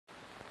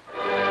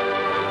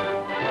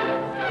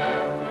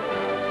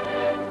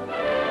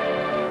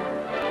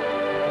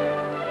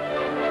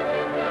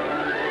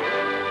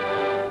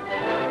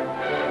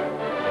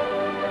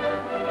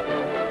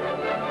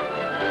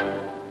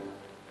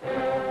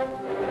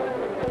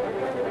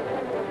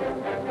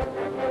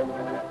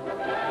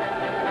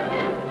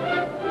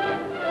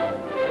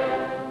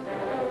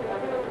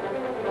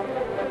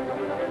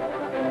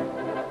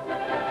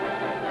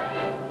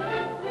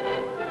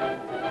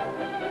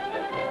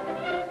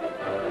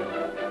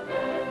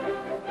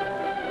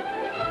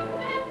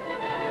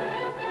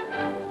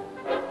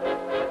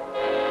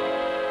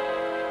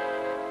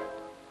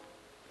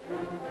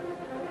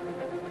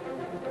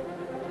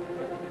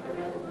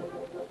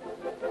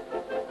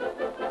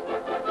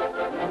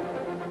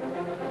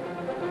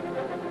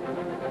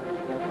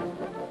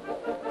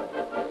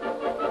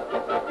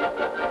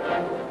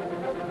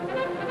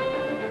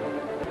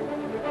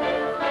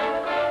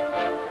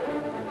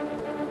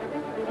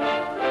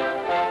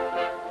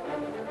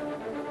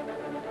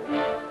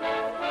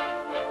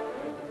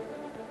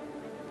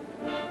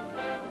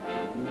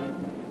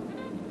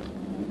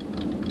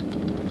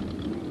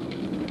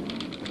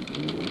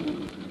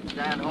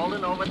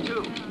Holden, over 2.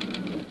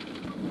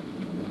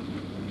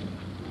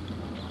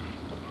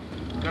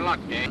 Good luck,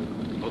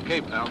 Dan.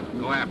 Okay, pal.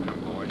 Go after him,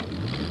 boy.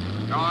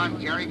 Go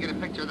on, Jerry. Get a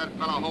picture of that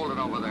fellow Holden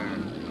over there.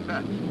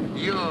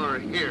 Your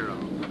hero.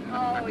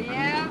 Oh,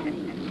 yeah?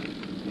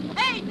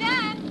 Hey,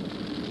 Dan!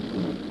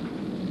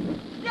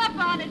 Step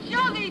on it.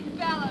 Show these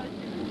fellows.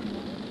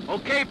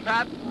 Okay,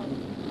 Pat.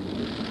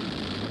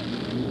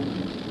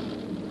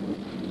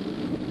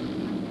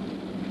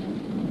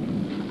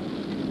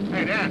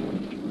 Hey, Dan.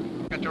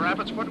 Got your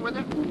rabbit's foot with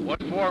you?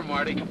 What for,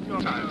 Marty? This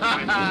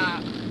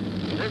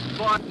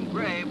Boston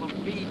Gray will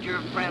feed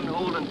your friend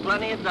Holden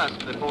plenty of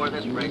dust before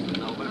this race is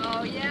over.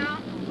 Oh, yeah?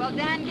 Well,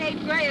 Dan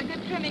gave Gray a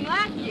good trimming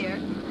last year.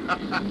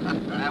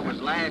 That was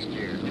last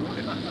year.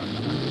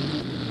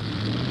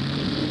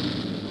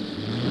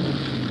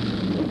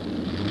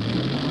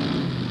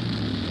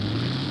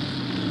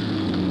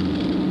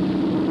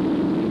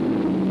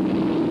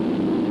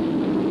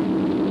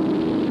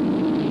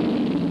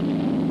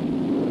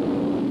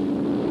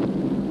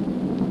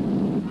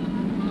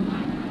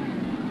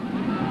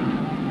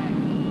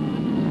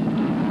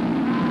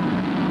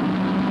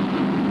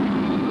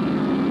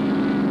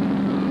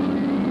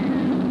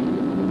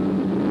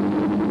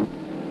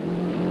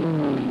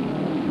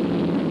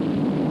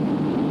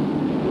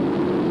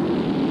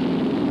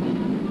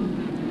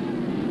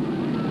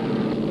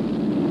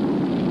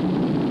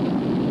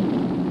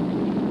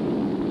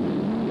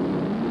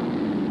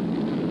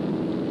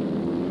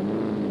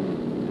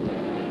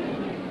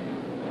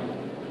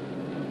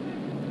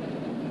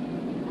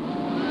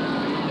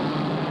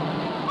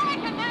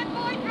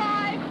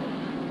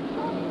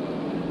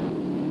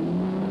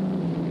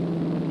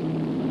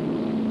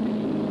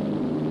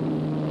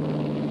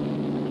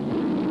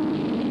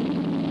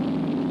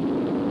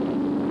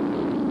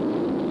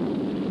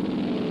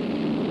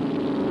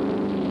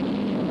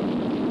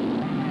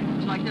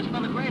 Like this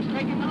fella Gray is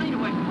taking the lead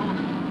away from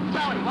Holden.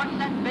 Sally, watch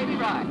that baby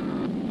ride.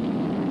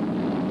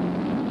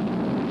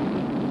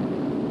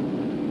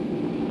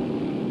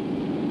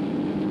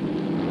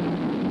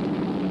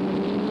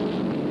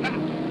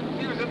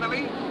 He was in the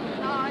lead.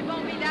 Oh, it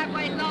won't be that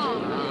way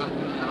long.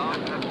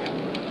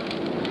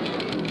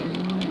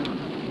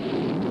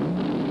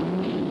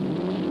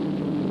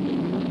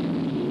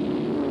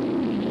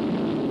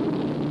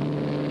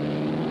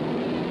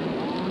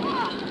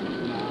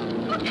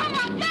 Oh, come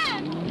on,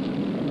 Dan!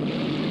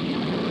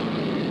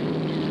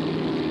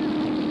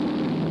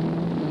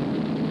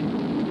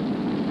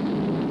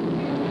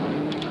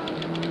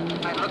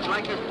 Looks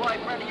like this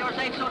boyfriend of yours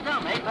ain't so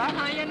dumb, eh, Pat?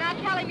 Oh, you're not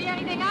telling me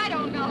anything I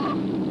don't know.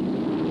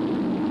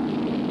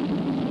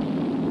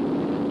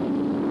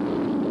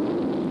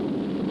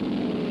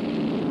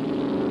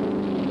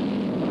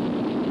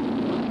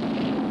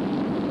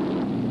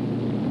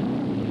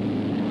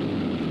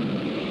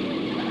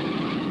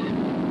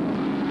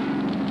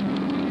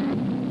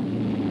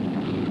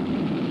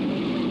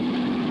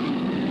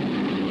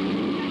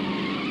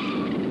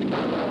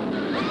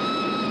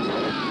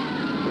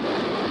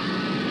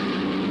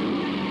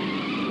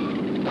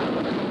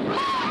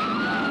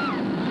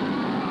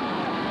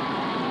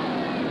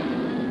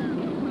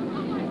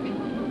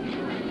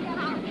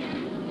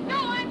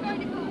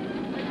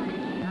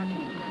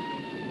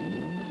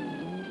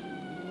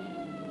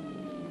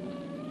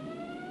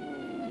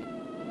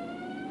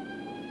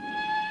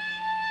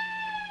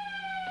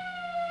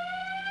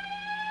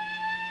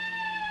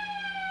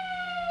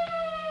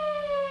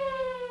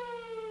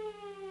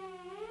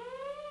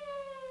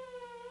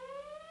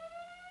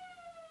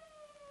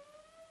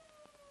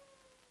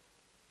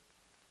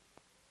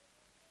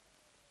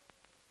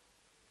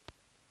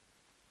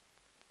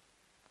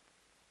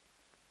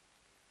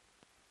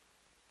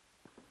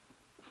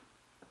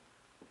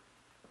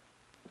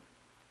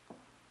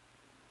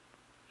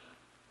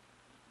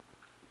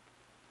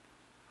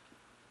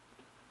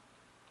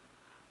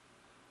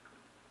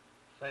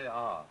 Say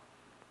ah.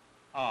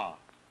 Ah.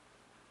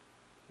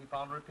 Keep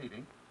on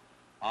repeating.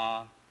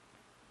 Ah.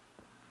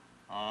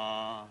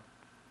 Ah.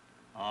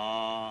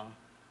 Ah.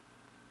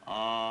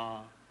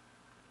 Ah.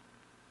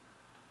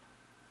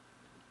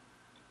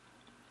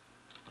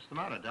 What's the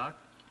matter, Doc?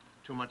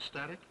 Too much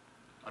static?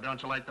 Or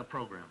don't you like the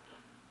program?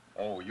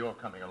 Oh, you're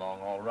coming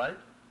along all right.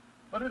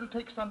 But it'll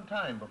take some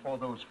time before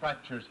those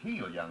fractures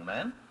heal, young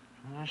man.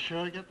 I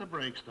sure get the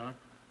breaks, Doc.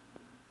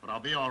 But I'll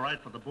be all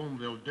right for the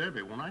Boomville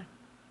Derby, won't I?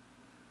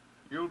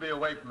 You'll be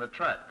away from the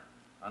track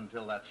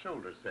until that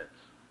shoulder sets.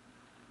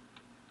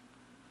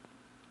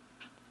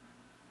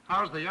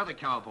 How's the other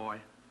cowboy?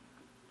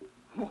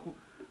 Oh,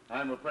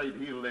 I'm afraid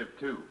he'll live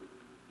too.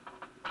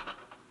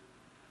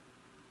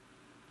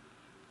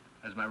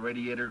 Has my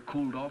radiator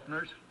cooled off,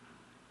 nurse?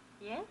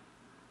 Yes,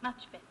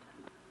 much better.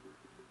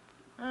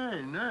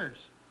 Hey, nurse,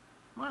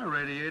 my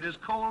radiator's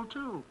cold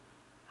too.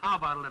 How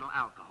about a little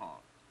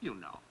alcohol? You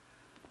know.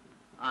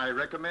 I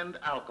recommend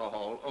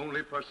alcohol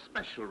only for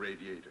special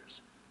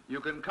radiators. You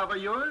can cover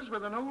yours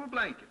with an old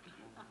blanket.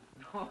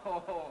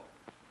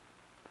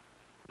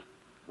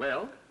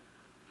 Well,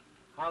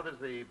 how does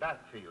the back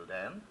feel,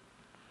 Dan?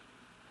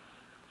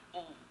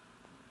 Oh,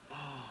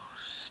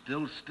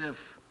 still stiff.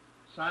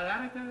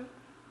 sciatica,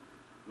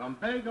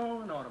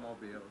 lumbago, and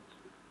automobiles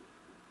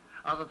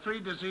are the three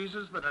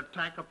diseases that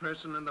attack a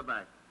person in the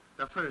back.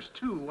 The first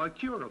two are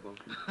curable.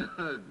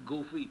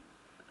 Goofy.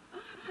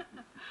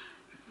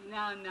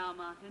 Now,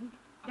 Martin.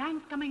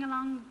 Dan's coming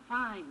along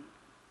fine.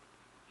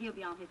 He'll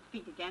be on his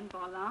feet again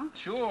for long.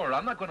 Sure,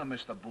 I'm not going to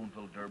miss the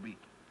Boonville Derby.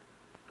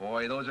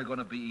 Boy, those are going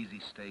to be easy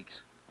stakes.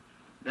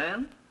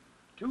 Dan,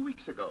 2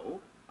 weeks ago,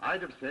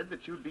 I'd have said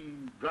that you'd be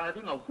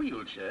driving a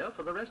wheelchair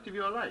for the rest of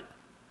your life.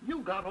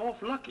 You got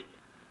off lucky,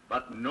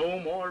 but no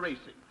more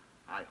racing.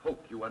 I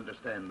hope you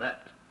understand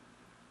that.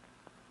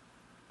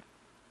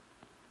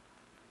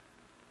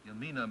 You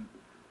mean I'm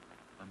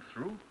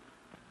through?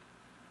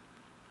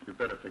 You'd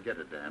better forget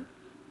it, Dan.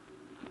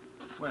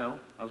 Well,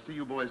 I'll see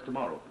you boys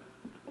tomorrow.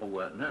 Oh,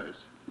 nurse,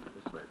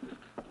 this way.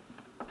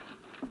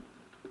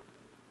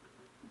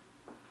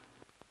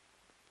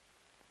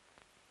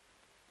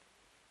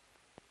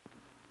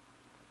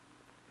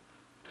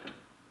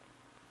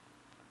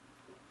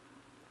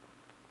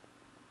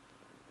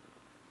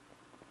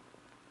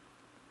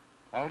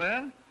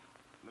 Holden,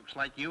 looks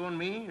like you and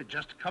me are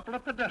just a couple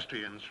of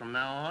pedestrians from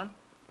now on.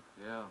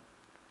 Yeah.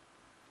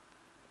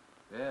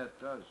 Yeah, it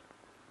does.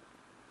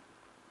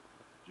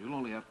 You'll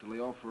only have to lay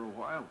off for a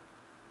while.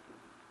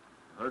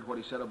 I heard what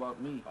he said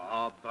about me.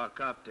 Oh,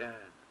 buck up, Dad.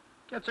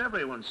 Gets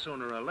everyone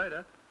sooner or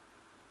later.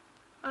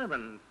 I've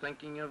been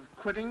thinking of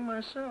quitting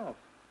myself.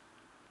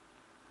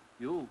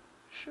 You?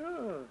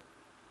 Sure.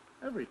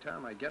 Every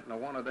time I get into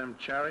one of them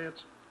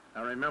chariots,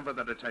 I remember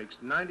that it takes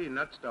 90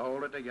 nuts to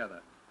hold it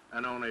together,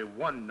 and only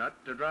one nut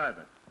to drive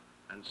it.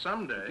 And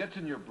someday... It gets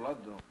in your blood,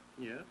 though.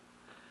 Yeah.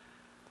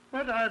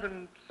 But I've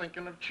been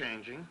thinking of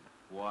changing.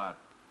 What?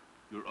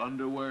 Your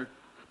underwear?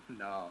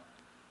 No.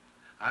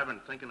 I've been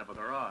thinking of a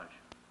garage,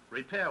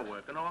 repair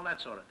work, and all that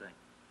sort of thing.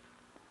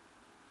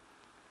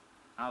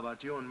 How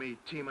about you and me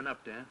teaming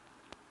up, Dan?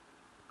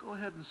 Go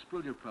ahead and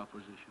spill your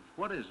proposition.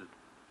 What is it?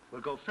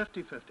 We'll go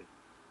 50-50.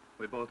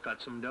 We both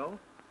got some dough,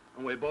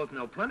 and we both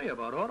know plenty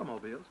about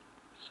automobiles.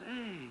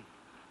 Say,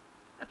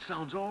 that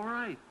sounds all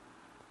right.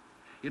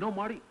 You know,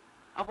 Marty,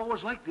 I've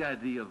always liked the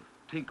idea of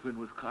tinkering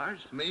with cars.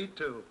 Me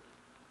too.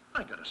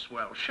 I got a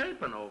swell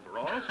shape in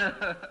overalls.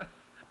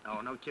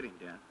 Oh, no kidding,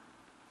 Dan.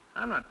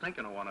 I'm not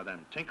thinking of one of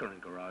them tinkering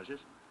garages.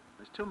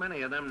 There's too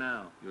many of them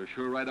now. You're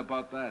sure right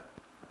about that.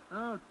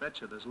 Oh,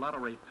 betcha there's a lot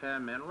of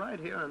repairmen right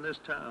here in this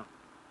town.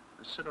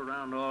 They sit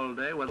around all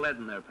day with lead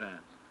in their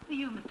pants. For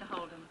you, Mr.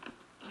 Holden.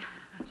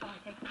 Shall I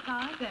take the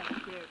car?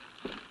 Thank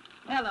you.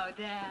 Hello,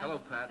 Dan. Hello,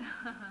 Pat.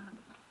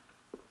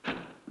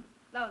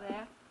 Hello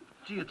there.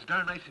 Gee, it's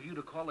darn nice of you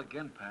to call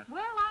again, Pat.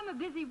 Well, I'm a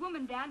busy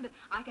woman, Dan, but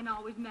I can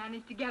always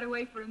manage to get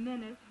away for a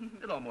minute.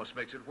 It almost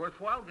makes it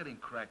worthwhile getting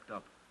cracked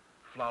up.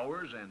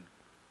 Flowers and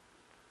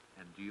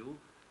you.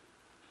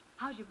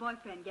 How's your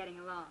boyfriend getting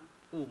along?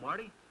 Who,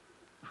 Marty?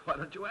 Why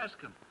don't you ask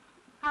him?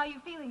 How are you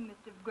feeling,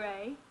 Mr.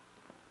 Gray?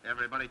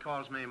 Everybody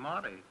calls me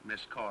Marty,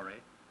 Miss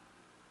Corey.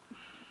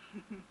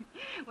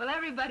 Well,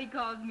 everybody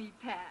calls me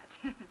Pat.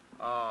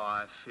 Oh,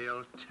 I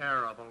feel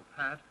terrible,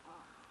 Pat.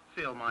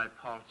 Feel my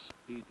pulse.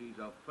 He's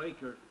a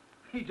faker.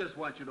 He just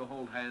wants you to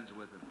hold hands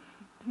with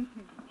him.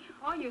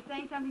 Oh, you're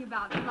saying something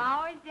about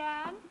flowers,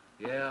 Dan?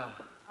 Yeah,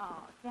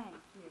 Oh, thank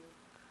you.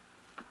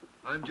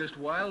 I'm just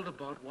wild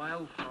about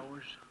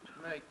wildflowers.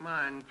 Make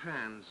mine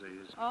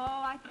pansies. Oh,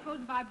 I suppose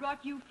if I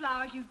brought you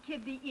flowers, you'd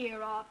kid the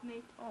ear off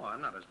me. Oh,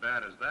 I'm not as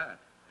bad as that.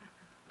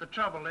 The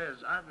trouble is,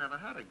 I've never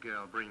had a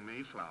girl bring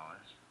me flowers.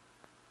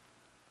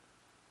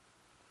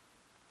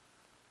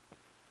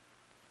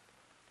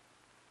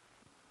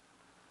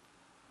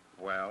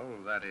 Well,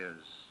 that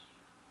is,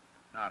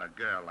 not a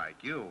girl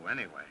like you,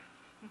 anyway.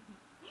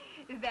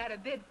 Is that a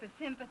bid for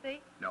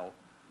sympathy? No,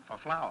 for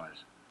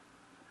flowers.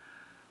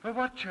 But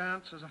what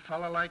chance has a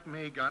fella like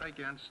me got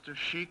against a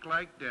sheik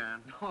like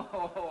Dan?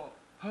 Oh.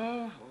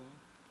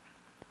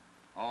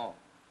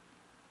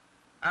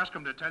 Ask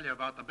him to tell you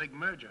about the big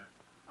merger.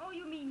 Oh,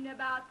 you mean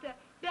about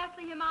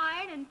Bethlehem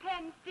Iron and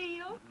Penn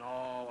Steel?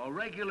 No, a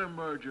regular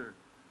merger.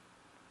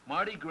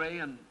 Marty Gray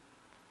and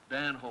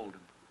Dan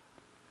Holden.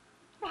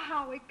 Well,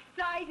 how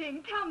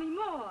exciting. Tell me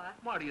more.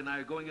 Marty and I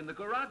are going in the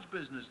garage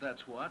business,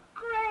 that's what.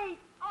 Great.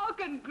 Oh,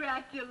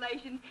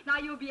 congratulations. Now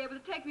you'll be able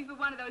to take me for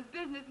one of those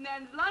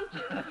businessmen's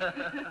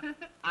lunches.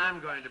 I'm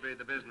going to be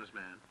the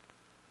businessman.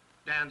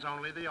 Dan's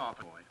only the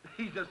office boy.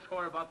 He's just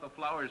sore about the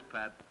flowers,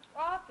 Pat.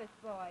 Office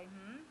boy,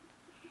 hmm?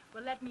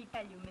 Well, let me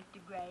tell you,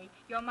 Mr. Gray,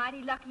 you're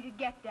mighty lucky to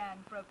get Dan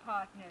for a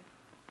partner.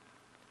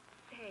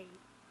 Say,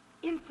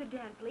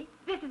 incidentally,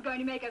 this is going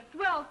to make a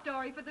swell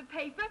story for the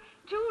paper.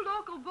 2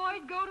 local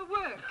boys go to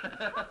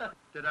work.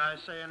 Did I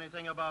say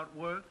anything about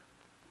work?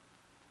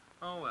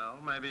 Oh, well,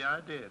 maybe I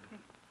did.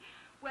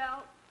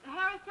 Well, the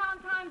Harristown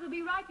Times will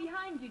be right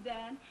behind you,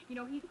 Dan. You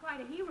know, he's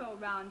quite a hero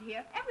around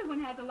here. Everyone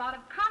has a lot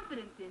of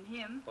confidence in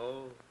him.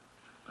 Oh,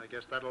 I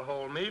guess that'll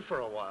hold me for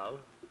a while.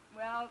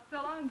 Well,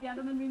 so long,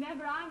 gentlemen.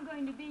 Remember, I'm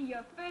going to be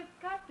your first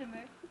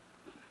customer.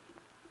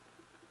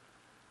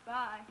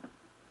 Bye.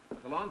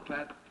 So long,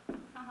 Pat.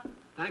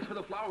 Thanks for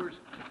the flowers.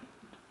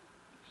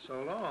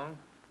 So long.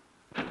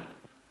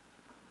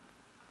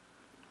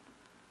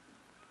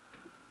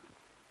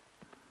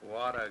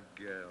 What a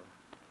girl.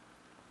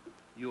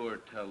 You're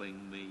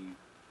telling me.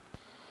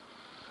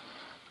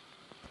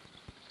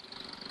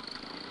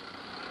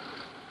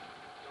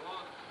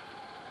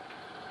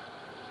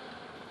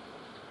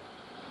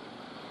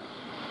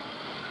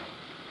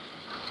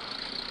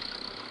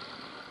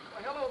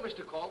 Well, hello,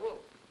 Mr. Caldwell.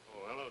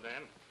 Oh, hello,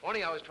 Dan.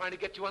 Funny, I was trying to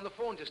get you on the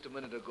phone just a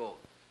minute ago.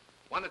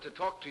 Wanted to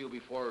talk to you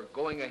before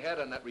going ahead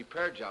on that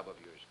repair job of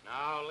yours.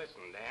 Now,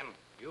 listen, Dan.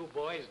 You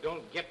boys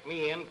don't get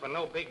me in for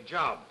no big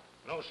job.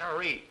 No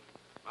siree.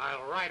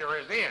 I'll ride her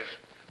as is.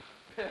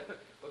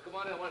 Well, come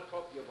on in. I want to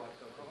talk to you about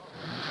something.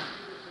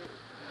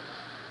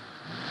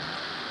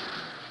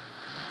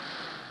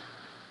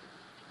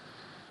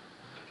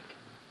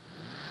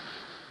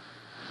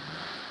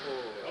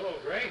 Oh, hello,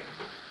 Gray.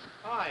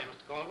 Hi,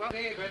 Mr. Caldwell.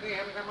 Hey, Gray,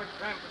 haven't got much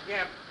time for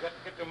gab. Got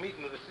to get to a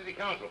meeting with the city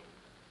council.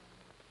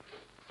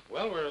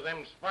 Well, were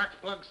them sparks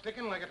plugs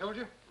sticking like I told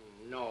you?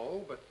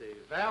 No, but the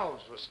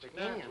valves were sticking.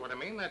 That's what I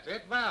mean. That's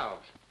it,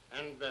 valves.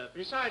 And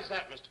besides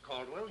that, Mr.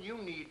 Caldwell, you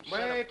need...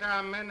 Wait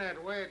a minute.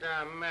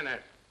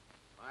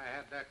 I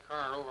had that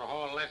car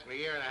overhauled less than a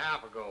year and a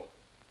half ago.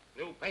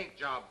 New paint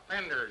job,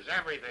 fenders,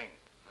 everything.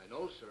 I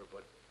know, sir,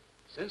 but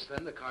since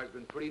then the car's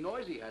been pretty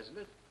noisy, hasn't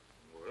it?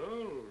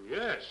 Well,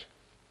 yes.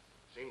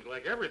 Seems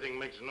like everything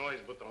makes a noise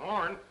but the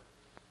horn.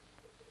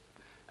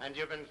 And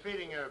you've been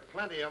feeding her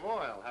plenty of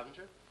oil, haven't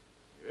you?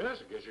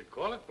 Yes, I guess you'd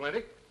call it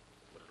plenty.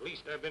 But at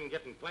least I've been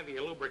getting plenty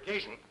of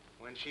lubrication.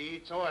 When she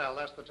eats oil,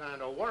 that's the time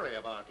to worry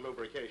about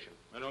lubrication.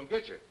 I don't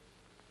get you.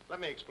 Let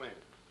me explain it.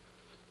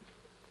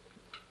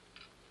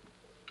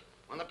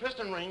 When the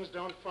piston rings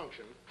don't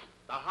function,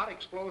 the hot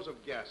explosive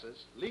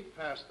gases leak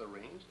past the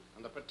rings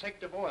and the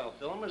protective oil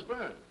film is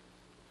burned.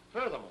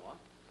 Furthermore,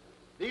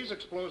 these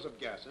explosive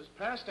gases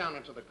pass down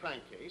into the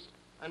crankcase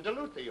and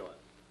dilute the oil.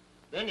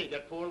 Then you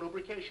get poor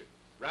lubrication,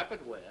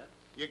 rapid wear,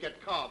 you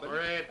get carbon...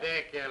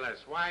 Ridiculous.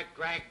 Why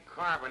drag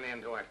carbon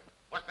into it?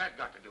 What's that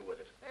got to do with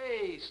it?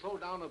 Hey, slow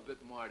down a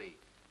bit, Marty.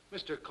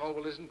 Mr.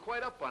 Caldwell isn't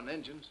quite up on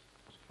engines.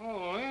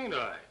 Oh, ain't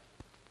I?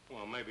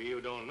 Well, maybe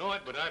you don't know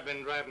it, but I've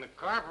been driving the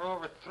car for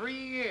over 3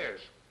 years.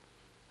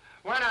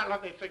 Why not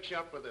let me fix you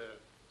up with a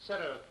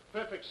set of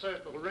perfect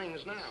circle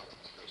rings now?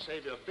 It'll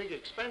save you a big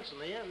expense in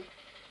the end.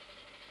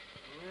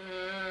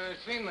 I've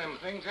seen them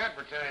things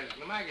advertised in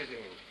the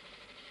magazines.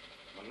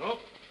 But nope,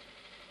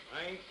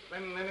 I ain't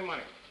spending any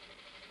money.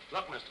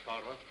 Look, Mr.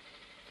 Caldwell,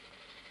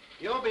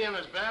 you'll be in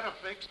as bad a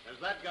fix as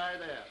that guy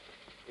there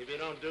if you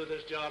don't do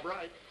this job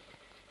right.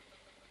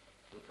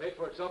 It'll pay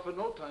for itself in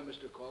no time,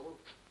 Mr. Caldwell.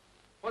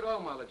 What oil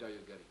mileage are you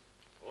getting?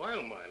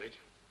 Oil mileage?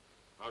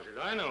 How should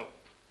I know?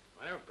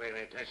 I don't pay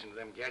any attention to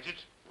them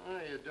gadgets. Oh,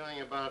 you're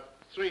doing about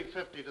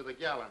 $3.50 to the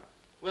gallon.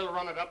 We'll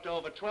run it up to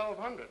over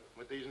 $1,200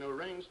 with these new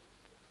rings.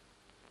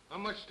 How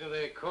much do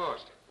they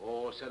cost?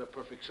 Oh, a set of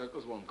perfect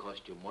circles won't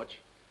cost you much.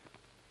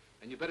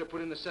 And you better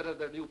put in a set of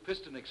their new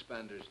piston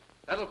expanders.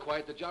 That'll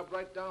quiet the job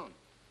right down.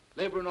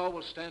 Labor and all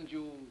will stand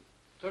you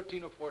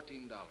 $13 or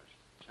 $14.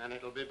 And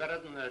it'll be better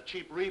than the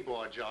cheap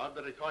rebore job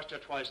that'll cost you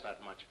twice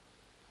that much.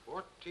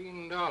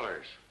 $14.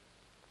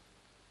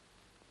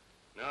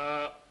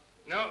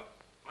 No,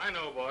 I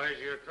know, boys,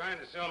 you're trying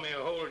to sell me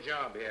a whole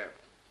job here.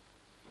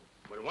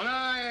 But when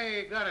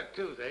I got a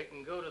toothache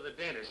and go to the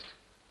dentist,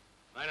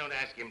 I don't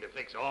ask him to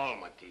fix all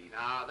my teeth.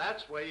 Now,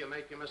 that's where you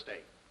make your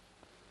mistake.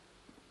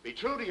 Be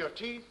true to your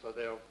teeth, or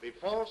they'll be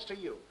false to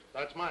you.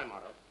 That's my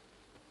motto.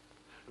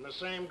 And the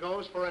same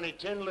goes for any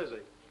tin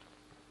Lizzie.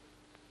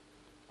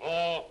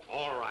 Oh,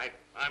 all right.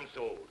 I'm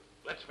sold.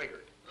 Let's figure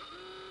it.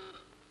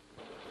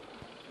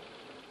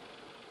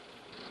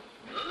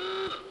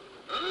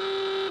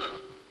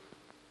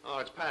 Oh,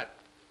 it's Pat.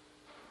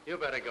 You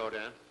better go,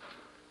 Dan.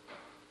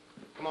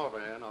 Come over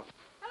here and I'll...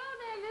 Hello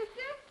there,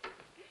 mister.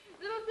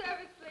 Little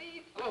service,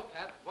 please. Hello,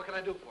 Pat. What can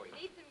I do for you?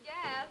 Need some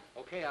gas.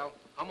 Okay, Al.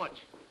 How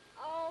much?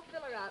 Oh,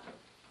 fill her up.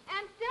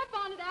 And step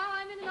on it, Al.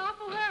 I'm in an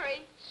awful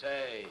hurry.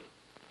 Say,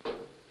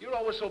 you're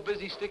always so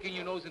busy sticking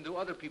your nose into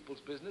other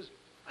people's business,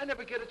 I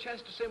never get a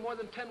chance to say more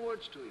than 10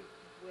 words to you.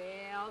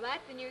 Well,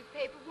 that's a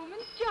newspaper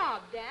woman's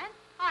job, Dan.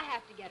 I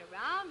have to get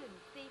around and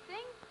see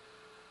things.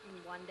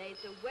 And one day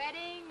it's a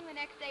wedding, the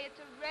next day it's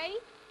a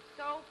race,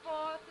 so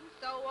forth and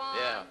so on.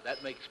 Yeah,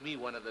 that makes me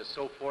one of the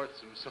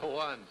so-forths and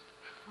so-ons.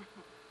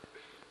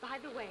 By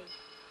the way,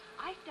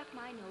 I stuck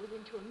my nose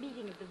into a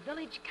meeting of the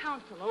village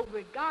council over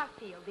at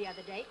Garfield the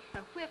other day. A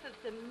whiff of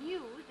some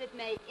news that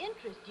may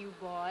interest you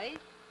boys.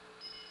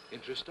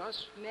 Interest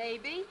us?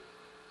 Maybe.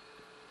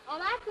 Oh,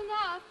 that's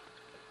enough.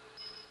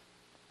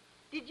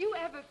 Did you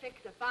ever fix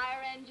a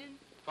fire engine?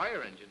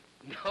 Fire engine?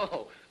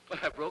 No,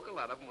 but I broke a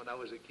lot of them when I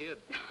was a kid.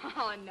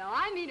 Oh, no,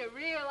 I mean a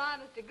real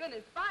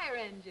honest-to-goodness fire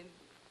engine.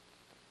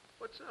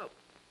 What's up?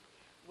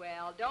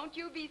 Well, don't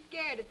you be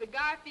scared if the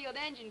Garfield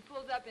engine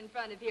pulls up in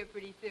front of here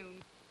pretty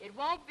soon. It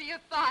won't be a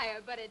fire,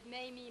 but it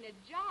may mean a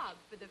job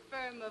for the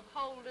firm of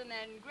Holden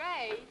and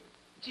Gray.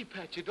 Gee,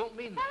 Pat, you don't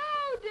mean that.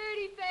 Hello,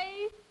 dirty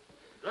face.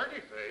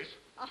 Dirty face?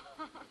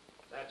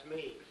 That's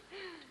me.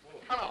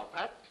 Hello,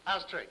 Pat.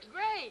 How's tricks?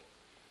 Great.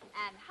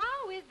 And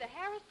how is the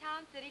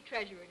Harristown City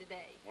Treasurer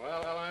today?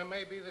 Well, I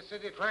may be the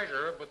city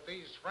treasurer, but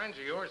these friends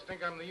of yours think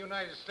I'm the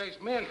United States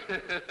Mint.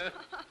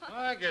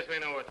 I guess they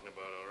know what I'm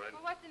about, all right.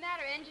 Well, what's the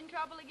matter? Engine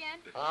trouble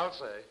again? I'll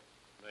say.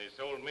 They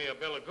sold me a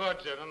bill of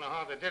goods. I don't know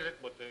how they did it,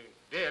 but they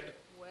did.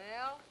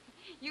 Well,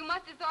 you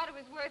must have thought it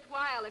was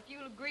worthwhile if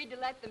you agreed to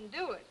let them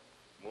do it.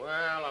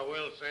 Well, I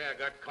will say I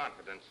got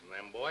confidence in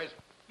them boys.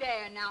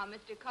 There now,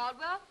 Mr.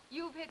 Caldwell.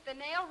 You've hit the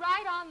nail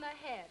right on the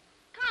head.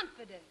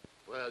 Confidence.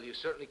 Well, you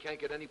certainly can't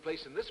get any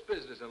place in this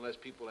business unless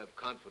people have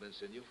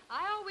confidence in you.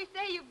 I always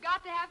say you've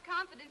got to have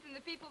confidence in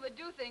the people that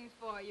do things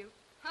for you.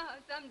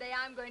 Someday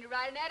I'm going to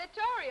write an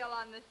editorial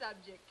on the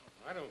subject.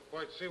 I don't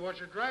quite see what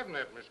you're driving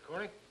at, Miss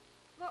Corny.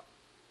 Well,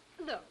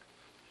 look.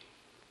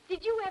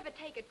 Did you ever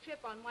take a trip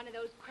on one of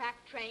those crack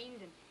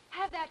trains and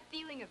have that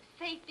feeling of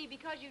safety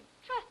because you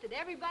trusted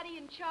everybody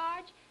in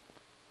charge?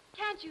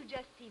 Can't you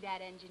just see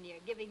that engineer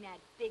giving that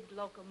big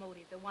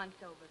locomotive the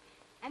once-over?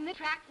 And the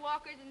track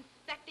walkers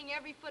inspecting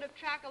every foot of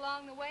track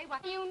along the way? Why,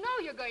 you know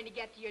you're going to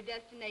get to your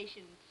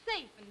destination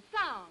safe and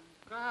sound.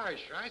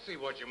 Gosh, I see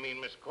what you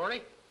mean, Miss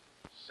Corny.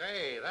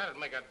 Say, that'd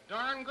make a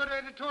darn good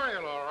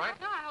editorial, all right.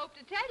 No, I hope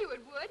to tell you it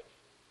would.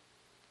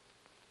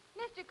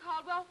 Mr.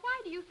 Caldwell, why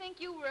do you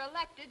think you were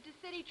elected to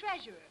city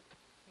treasurer?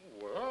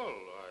 Well,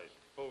 I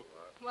suppose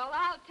Well,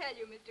 I'll tell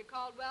you, Mr.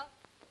 Caldwell.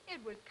 It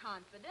was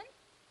confidence.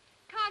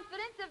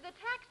 Confidence of the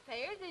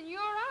taxpayers in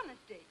your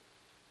honesty.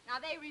 Now,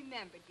 they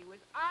remembered you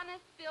as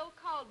honest Phil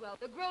Caldwell,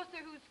 the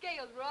grocer whose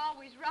scales were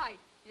always right.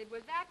 It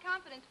was that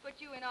confidence put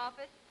you in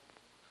office.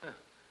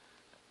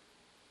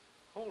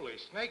 Holy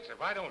snakes, if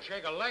I don't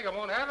shake a leg, I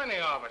won't have any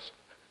office.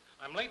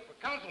 I'm late for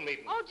council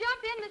meeting. Oh,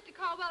 jump in, Mr.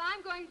 Caldwell.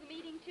 I'm going to the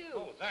meeting, too.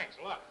 Oh, thanks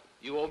a lot.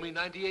 You owe me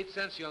 98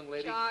 cents, young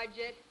lady. Charge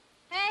it.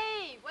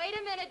 Hey, wait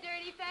a minute,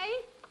 dirty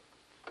face.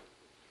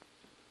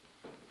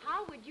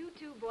 How would you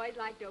two boys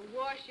like to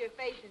wash your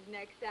faces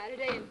next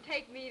Saturday and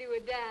take me to a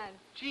dance?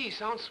 Gee,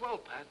 sounds swell,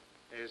 Pat.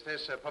 Is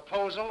this a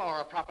proposal or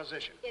a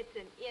proposition? It's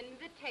an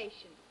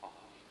invitation.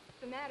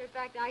 As a matter of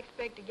fact, I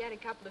expect to get a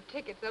couple of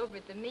tickets over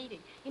at the meeting.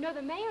 You know,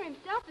 the mayor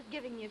himself is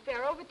giving me a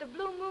fare over at the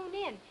Blue Moon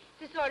Inn.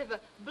 It's a sort of a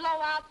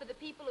blowout for the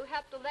people who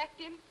helped elect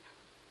him.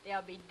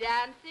 There'll be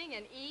dancing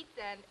and eats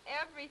and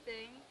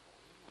everything.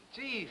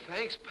 Gee,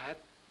 thanks, Pat.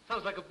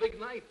 Sounds like a big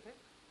night.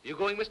 You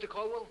going, Mr.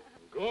 Caldwell?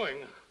 Going?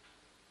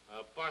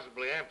 I'll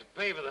possibly have to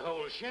pay for the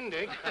whole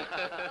shindig.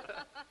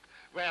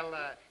 Well,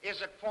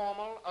 is it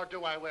formal or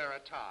do I wear a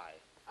tie?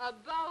 A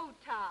bow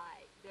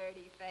tie,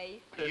 dirty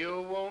face.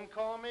 You won't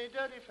call me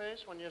dirty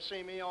face when you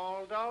see me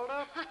all dolled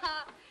up.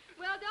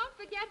 Well, don't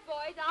forget,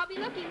 boys. I'll be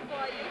looking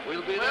for you.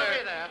 We'll be We'll there.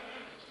 be there.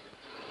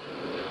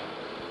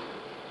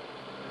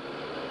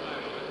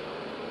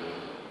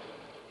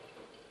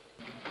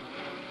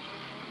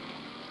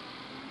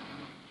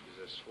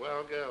 She's a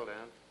swell girl, Dan.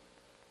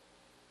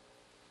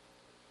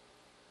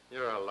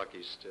 You're a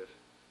lucky stiff.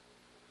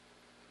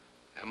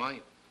 Am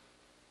I?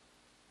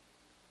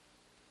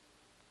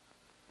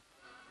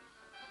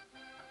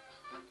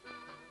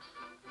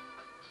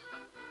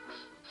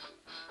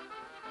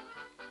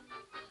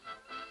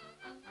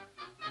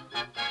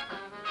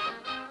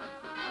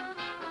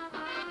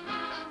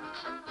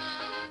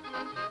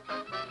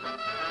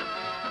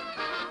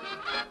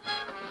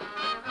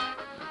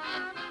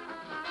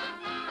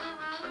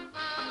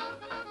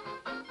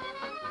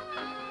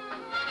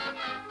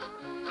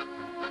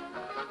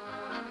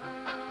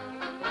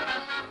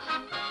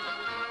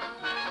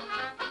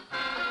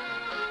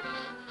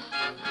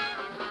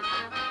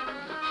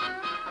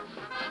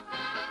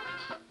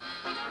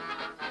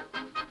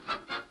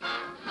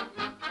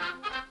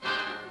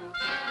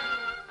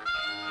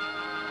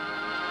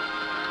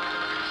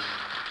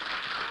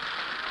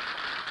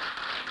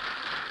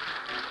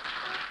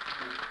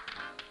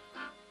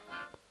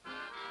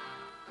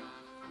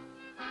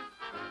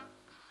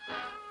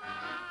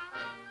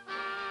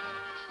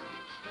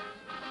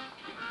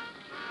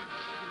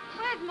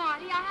 Where's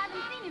Marty? I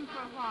haven't seen him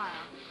for a while.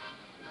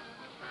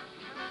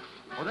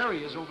 Oh, there he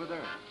is over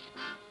there.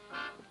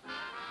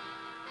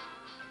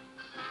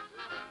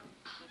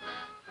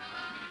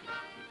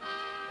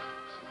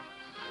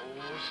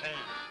 Oh, Sam.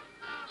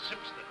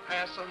 Sips that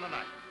pass on the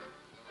night.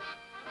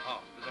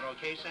 Oh, is it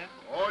okay, Sam?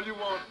 All you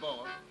want,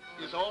 boy.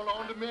 It's all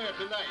on the mare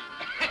tonight.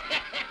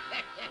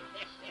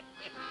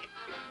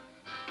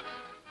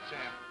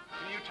 Sam,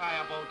 can you tie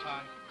a bow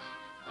tie?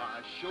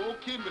 I sure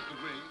can, Mr.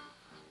 Green.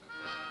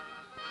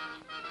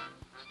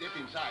 Step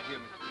inside here,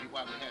 Mr. Green,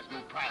 while he has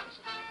no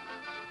privacy.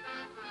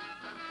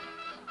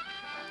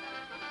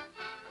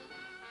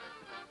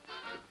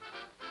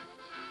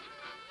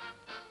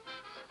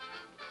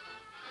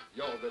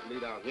 Y'all better lay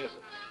down here,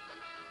 sir.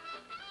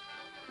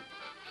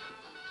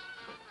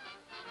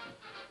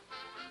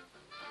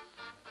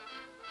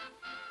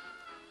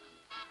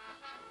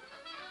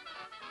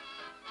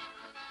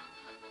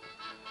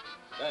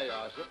 There you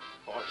are, sir.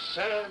 Oh,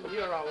 Sam,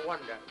 you're a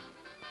wonder.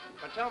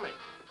 But tell me,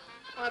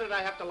 why did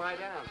I have to lie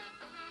down?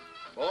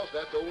 Boss,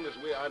 that's the only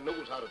way I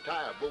knows how to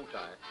tie a bow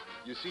tie.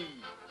 You see,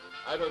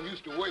 I done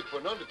used to work for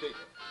an undertaker,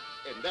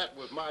 and that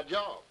was my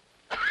job.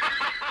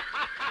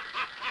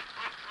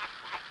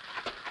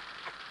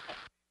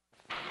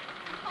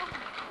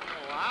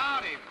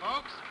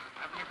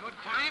 Good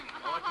time?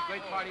 Oh, it's a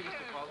great party,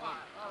 Mr. Caldwell.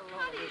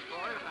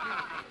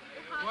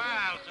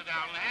 Well, sit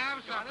down and have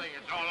something.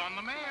 It's all on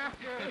the mare.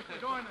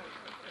 Join us.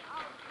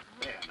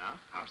 There, now.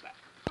 How's that?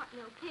 What,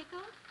 no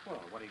pickles? Well,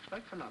 what do you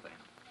expect for nothing?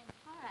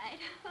 All right.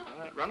 All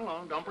right, run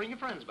along. Don't bring your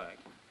friends back.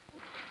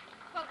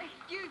 Well,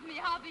 excuse me,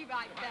 I'll be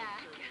right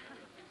back.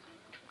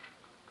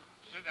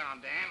 Sit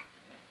down, Dan.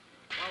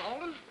 Well,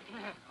 Holden,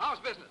 how's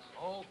business?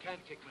 Oh,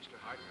 can't kick, Mr.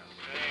 Hart.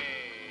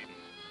 Say,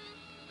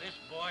 this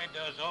boy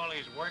does all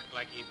his work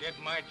like he did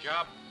my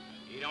job.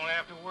 He don't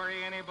have to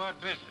worry any about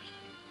business.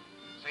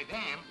 Say,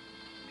 Dan,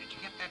 did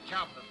you get that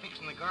job of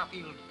fixing the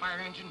Garfield fire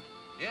engine?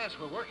 Yes,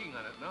 we're working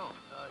on it now.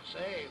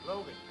 Say,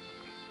 Logan,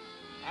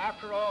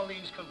 after all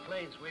these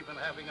complaints we've been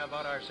having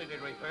about our city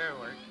repair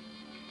work,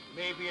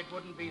 maybe it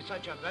wouldn't be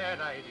such a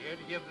bad idea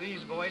to give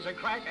these boys a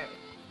crack at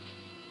it.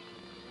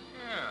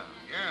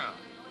 Yeah.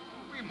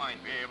 We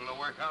might be able to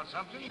work out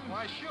something.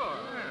 Why, sure.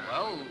 Yeah.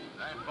 Well,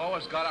 we've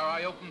always got our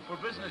eye open for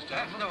business,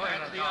 gentlemen.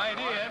 That's the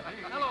idea.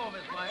 Hello,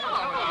 Miss Myers.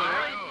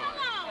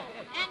 Hello.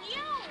 And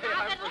you.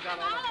 I've been looking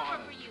all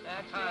over for you.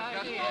 That's the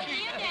idea.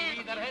 See you, Dan.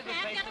 He that You can't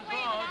hesitates get is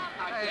away wrong.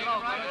 without Hey, it.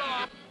 right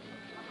along.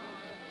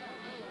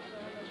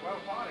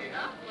 Swell party,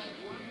 huh?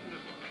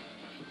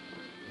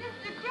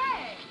 Mr.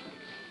 Gray,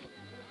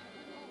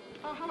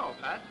 Oh, hello,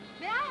 Pat.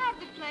 may I have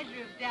the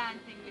pleasure of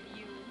dancing with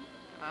you?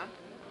 Huh?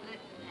 Listen,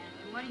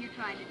 Hanson, what are you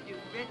trying to do,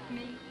 grist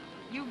me?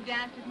 You've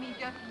danced with me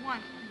just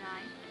once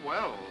tonight.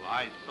 Well,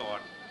 I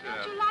thought,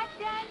 Don't you like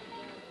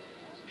dancing?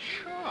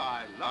 Sure,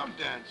 I love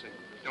dancing.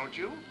 Don't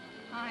you?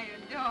 I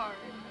adore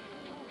it.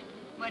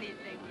 What do you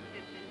think we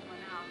sit this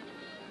one out?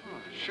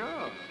 Oh,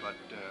 sure, but,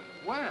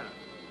 when?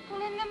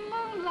 Well, in the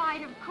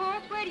moonlight, of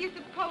course. Where do you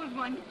suppose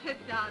one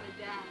sits out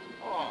a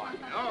dance? Oh,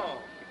 no.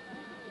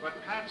 But,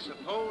 Pat,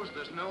 suppose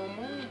there's no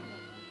moon.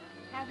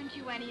 Haven't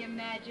you any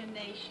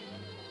imagination?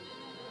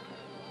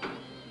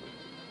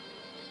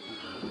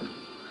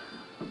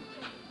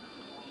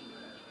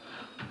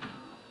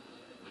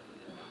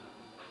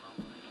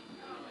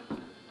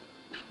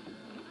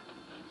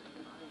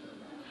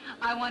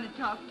 I want to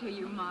talk to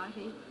you,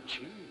 Marty.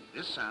 Gee,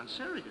 this sounds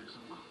serious.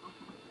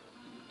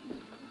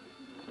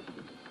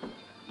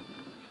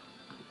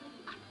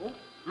 Oh,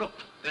 look,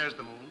 there's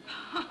the moon.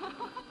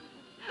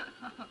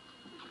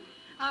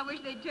 I wish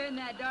they'd turn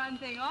that darn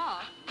thing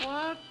off.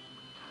 What?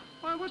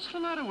 Why, what's the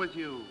matter with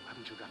you?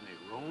 Haven't you got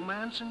any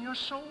romance in your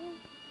soul?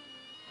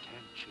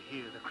 Can't you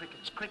hear the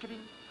crickets cricketing?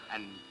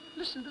 And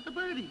listen to the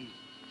birdies.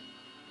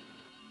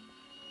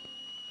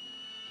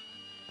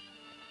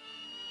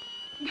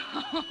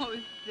 Oh,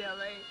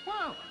 silly.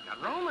 Well, I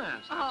got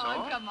romance, that's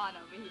all. Oh, come on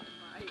over here,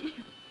 Marty.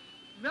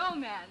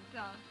 Romance,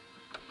 huh?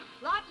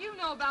 Lot you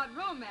know about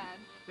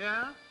romance.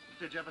 Yeah?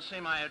 Did you ever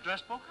see my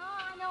address book? Oh,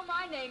 I know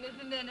my name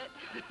isn't in it.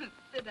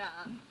 Sit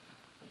down.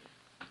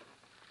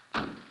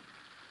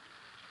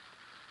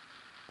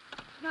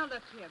 Now,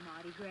 look here,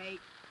 Marty Gray.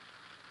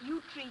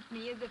 You treat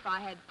me as if I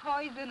had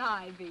poison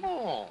ivy.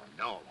 Oh,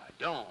 no, I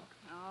don't.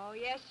 Oh,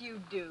 yes, you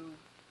do.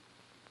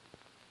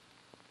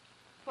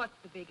 What's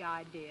the big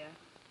idea?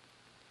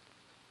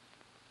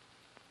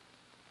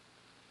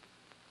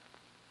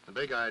 The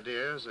big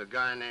idea is a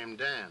guy named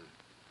Dan.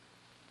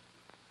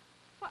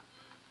 What?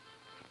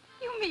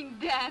 You mean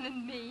Dan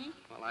and me?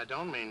 Well, I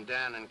don't mean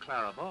Dan and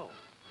Clara Bow.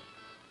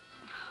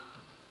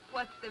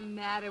 What's the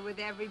matter with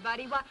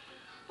everybody?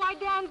 Why,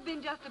 Dan's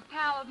been just a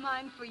pal of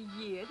mine for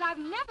years. I've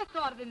never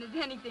thought of him as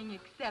anything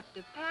except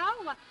a pal.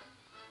 Why,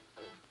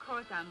 of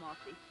course, I'm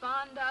awfully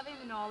fond of him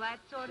and all that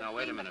sort of thing. Now,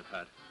 wait a but- minute,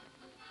 Pat.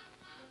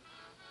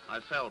 I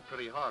felt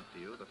pretty hard for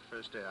you the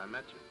first day I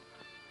met you.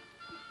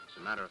 As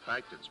a matter of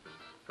fact, it's been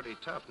pretty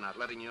tough not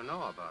letting you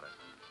know about it.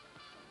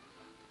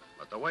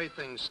 But the way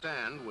things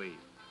stand,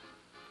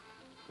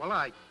 well,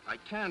 I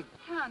can't...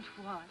 Can't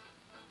what?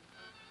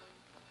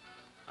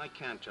 I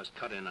can't just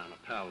cut in on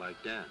a pal like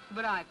Dan.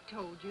 But I've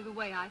told you the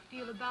way I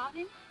feel about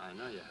him. I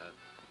know you have.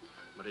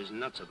 But he's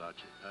nuts about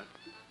you, Pat.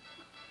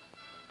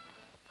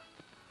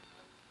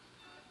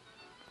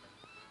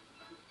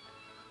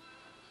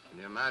 Can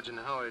you imagine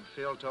how he'd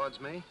feel towards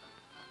me?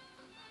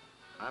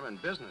 I'm in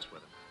business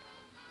with him.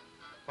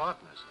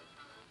 Partners.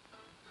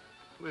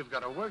 We've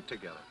got to work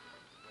together.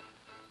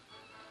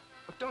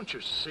 But don't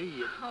you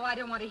see? Oh, I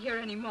don't want to hear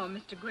any more,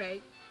 Mr.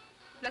 Gray.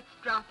 Let's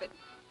drop it.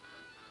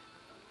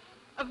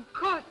 Of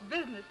course,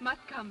 business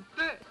must come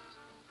first.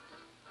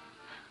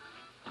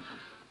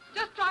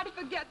 Just try to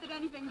forget that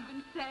anything's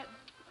been said.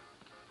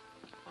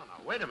 Oh,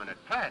 now, wait a minute,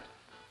 Pat.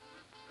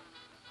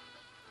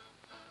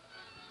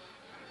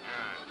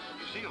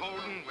 You see,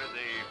 Holden, with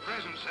the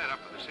present setup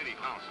of the city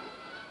council,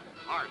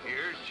 Hart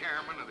here is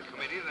chairman of the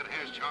committee that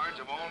has charge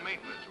of all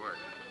maintenance work.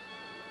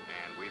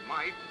 And we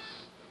might,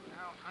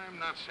 well, I'm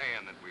not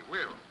saying that we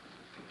will,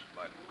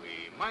 but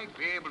we might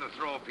be able to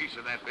throw a piece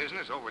of that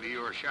business over to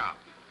your shop.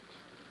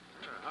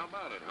 How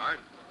about it, Hart?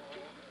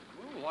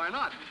 Well, why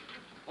not?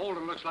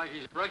 Holden looks like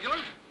he's regular.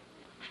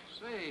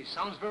 Say,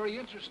 sounds very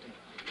interesting.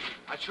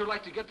 I'd sure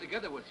like to get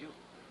together with you.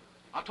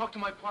 I'll talk to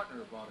my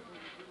partner about it.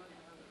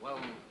 Well,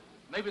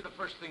 maybe the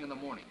first thing in the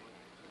morning.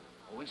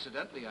 Oh,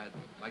 incidentally, I'd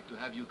like to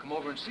have you come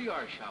over and see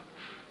our shop.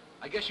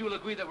 I guess you'll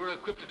agree that we're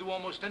equipped to do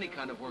almost any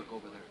kind of work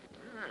over there.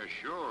 Yeah,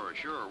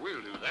 sure.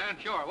 We'll do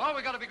that. Sure. Well,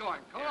 we got to be going.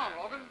 Come along,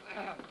 Logan.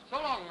 So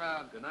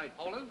long, Good night.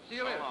 Holden. See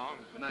you later. So long.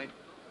 Good night.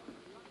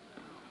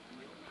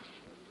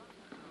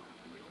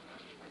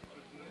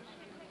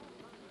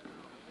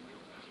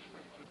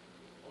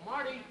 Oh,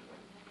 Marty.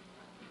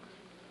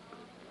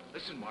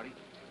 Listen, Marty.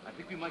 I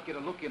think we might get a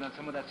look in on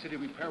some of that city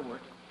repair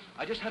work.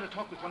 I just had a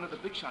talk with one of the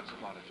big shots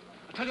about it.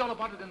 I'll tell you all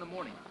about it in the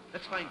morning.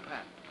 Let's find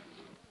Pat.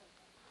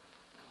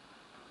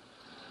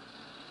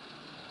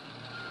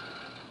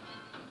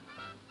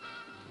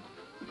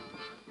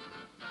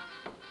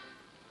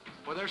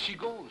 Well, there she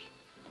goes.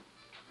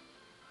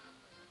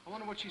 I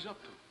wonder what she's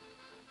up to.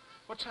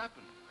 What's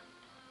happened?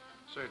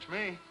 Search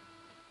me.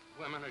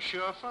 Women are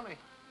sure funny.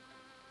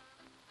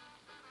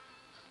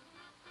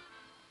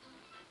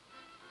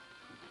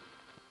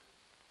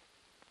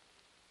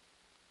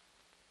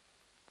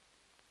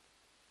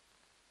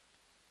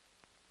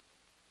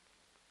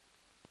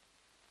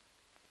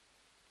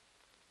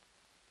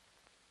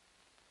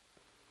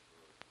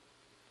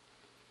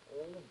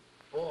 Oh,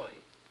 boy.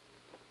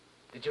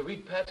 Did you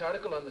read Pat's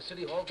article on the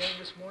City Hall gang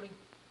this morning?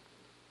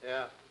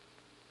 Yeah.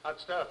 Hot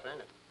stuff,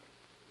 ain't it?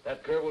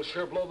 That girl will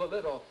sure blow the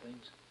lid off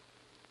things.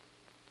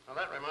 Now,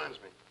 that reminds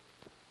me.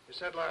 You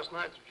said last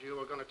night that you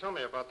were going to tell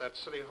me about that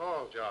City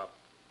Hall job.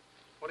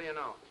 What do you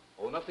know?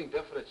 Oh, nothing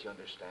definite, you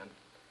understand.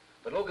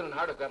 But Logan and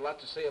Hart have got a lot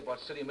to say about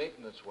city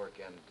maintenance work,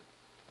 and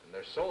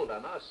they're sold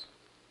on us.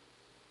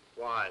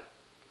 Why?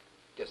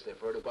 Guess they've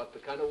heard about the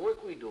kind of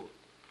work we do.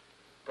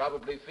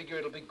 Probably figure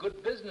it'll be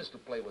good business to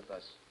play with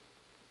us.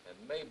 And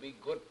maybe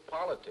good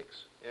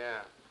politics.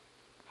 Yeah.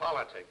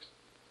 Politics.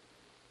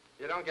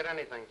 You don't get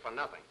anything for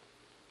nothing.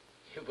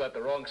 You've got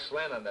the wrong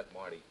slant on that,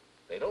 Marty.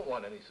 They don't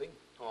want anything.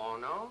 Oh,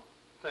 no?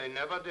 They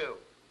never do.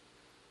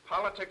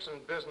 Politics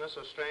and business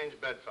are strange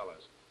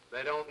bedfellows.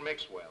 They don't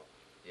mix well.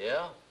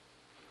 Yeah?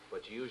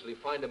 But you usually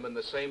find them in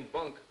the same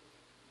bunk.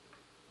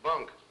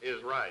 Bunk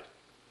is right.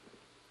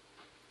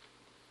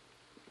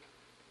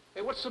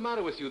 Hey, what's the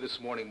matter with you this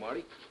morning,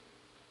 Marty?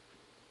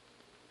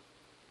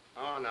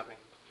 Oh, nothing.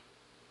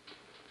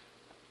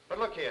 But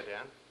look here,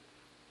 Dan.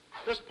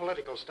 This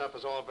political stuff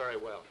is all very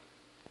well.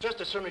 Just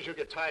as soon as you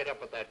get tied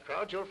up with that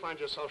crowd, you'll find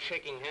yourself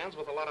shaking hands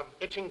with a lot of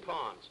itching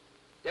pawns.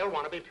 They'll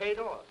want to be paid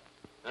off.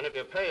 And if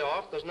you pay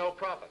off, there's no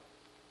profit.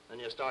 Then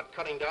you start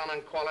cutting down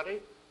on quality,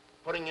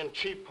 putting in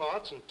cheap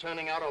parts, and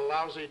turning out a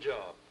lousy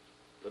job.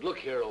 But look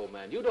here, old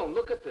man, you don't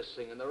look at this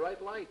thing in the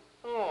right light.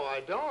 Oh,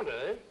 I don't,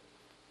 eh?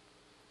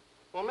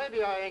 Well,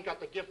 maybe I ain't got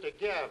the gift of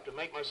gab to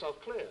make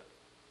myself clear.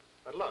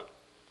 But look,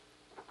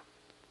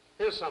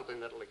 here's something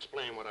that'll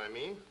explain what I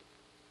mean.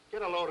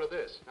 Get a load of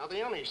this. Now,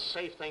 the only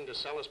safe thing to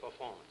sell is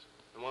performance.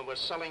 And when we're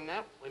selling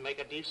that, we make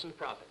a decent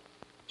profit.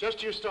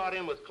 Just you start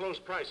in with close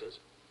prices,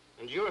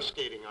 and you're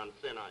skating on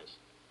thin ice.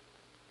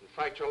 In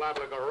fact, you're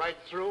liable to go right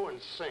through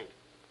and sink.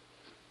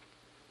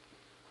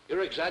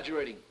 You're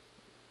exaggerating.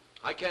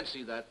 I can't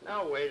see that.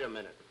 Now, wait a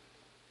minute.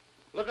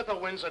 Look at the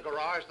Windsor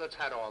garage that's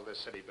had all this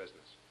city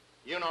business.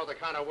 You know the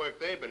kind of work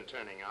they've been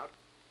turning out.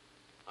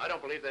 I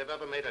don't believe they've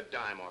ever made a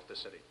dime off the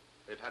city.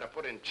 They've had to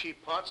put in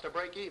cheap parts to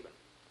break even.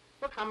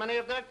 Look how many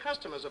of their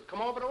customers have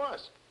come over to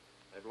us.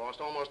 They've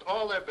lost almost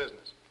all their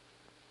business.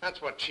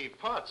 That's what cheap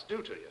parts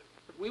do to you.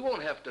 But we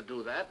won't have to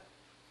do that.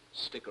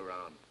 Stick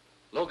around.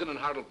 Logan and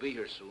Hart will be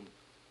here soon.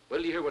 Wait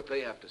till you hear what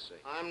they have to say.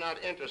 I'm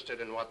not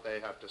interested in what they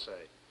have to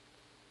say.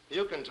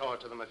 You can talk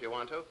to them if you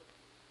want to.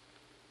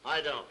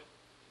 I don't.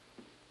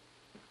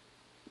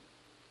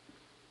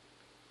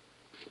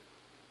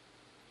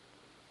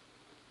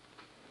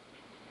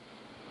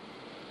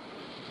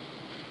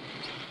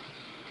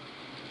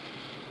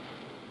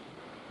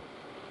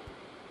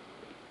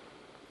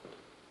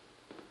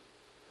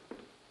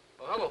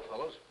 Hello,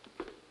 fellows.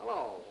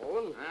 Hello,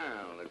 Holden.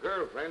 Well, the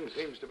girlfriend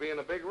seems to be in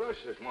a big rush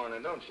this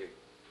morning, don't she?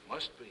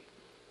 Must be.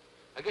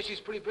 I guess she's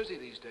pretty busy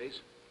these days.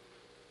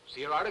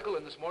 See her article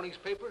in this morning's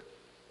paper?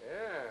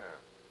 Yeah.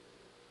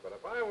 But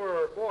if I were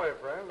her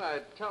boyfriend,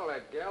 I'd tell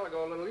that gal to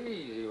go a little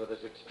easy with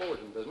this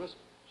explosion business.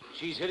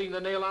 She's hitting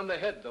the nail on the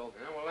head, though.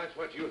 Yeah, well, that's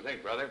what you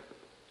think, brother.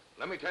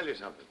 Let me tell you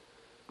something.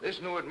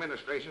 This new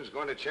administration's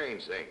going to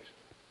change things.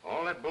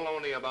 All that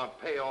baloney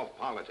about payoff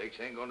politics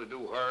ain't going to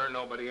do her or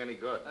nobody any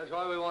good. That's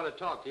why we want to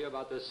talk to you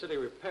about this city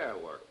repair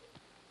work.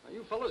 Now,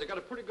 you fellows have got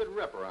a pretty good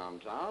rep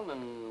around town,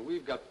 and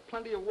we've got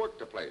plenty of work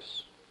to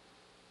place.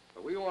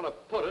 But we want to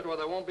put it where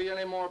there won't be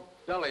any more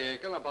belly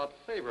aching about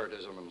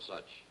favoritism and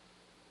such.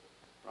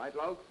 Right,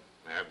 Log?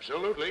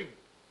 Absolutely.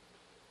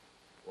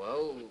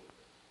 Well,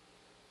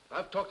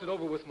 I've talked it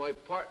over with my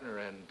partner,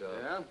 and,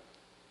 Yeah?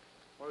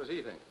 What does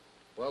he think?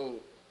 well,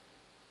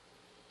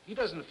 he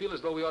doesn't feel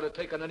as though we ought to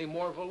take on any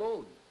more of a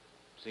load,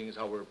 seeing as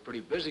how we're pretty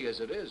busy as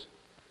it is.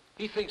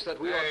 He thinks that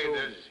we ought to...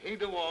 Does he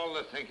do all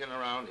the thinking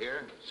around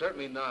here?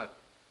 Certainly not.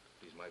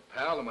 He's my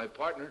pal and my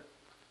partner.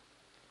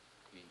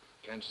 He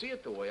can't see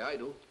it the way I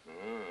do.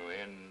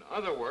 Oh, in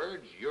other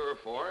words, you're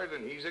for it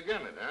and he's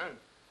against it, huh?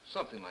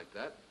 Something like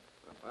that.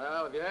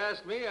 Well, if you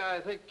ask me, I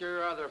think you're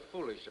rather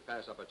foolish to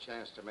pass up a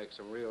chance to make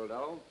some real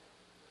dough.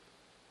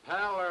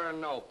 Pal or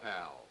no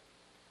pal?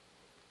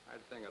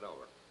 I'd think it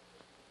over.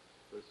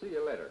 We'll see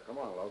you later. Come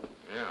on, Logan.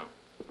 Yeah.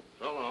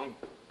 So long.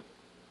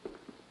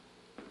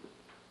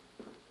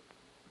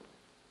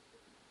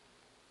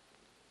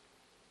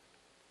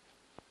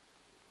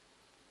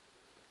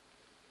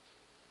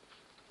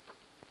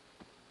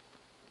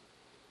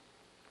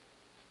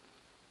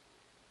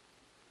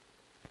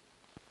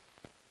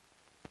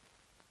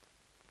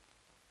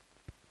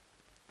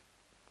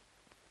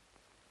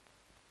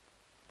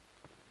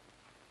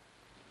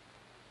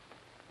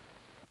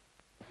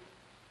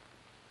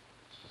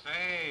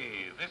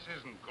 Say, this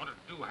isn't going to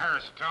do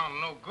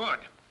Harristown no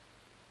good.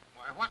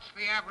 Why, what's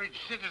the average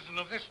citizen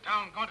of this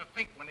town going to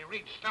think when he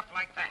reads stuff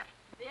like that?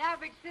 The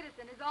average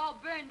citizen is all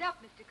burned up,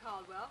 Mr.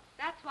 Caldwell.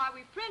 That's why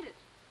we print it.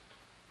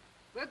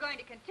 We're going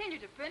to continue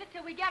to print it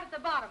till we get at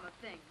the bottom of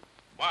things.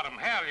 Bottom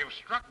hell, you've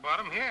struck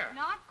bottom here.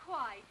 Not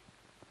quite.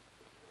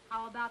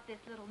 How about this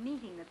little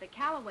meeting that the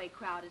Callaway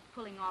crowd is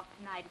pulling off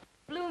tonight?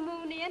 Blue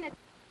Moon Inn.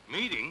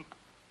 Meeting?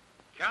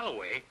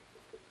 Callaway?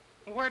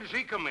 Where does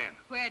he come in?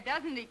 Where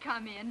doesn't he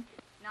come in?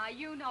 Now,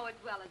 you know as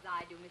well as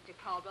I do, Mr.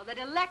 Caldwell, that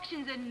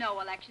elections or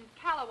no elections,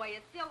 Callaway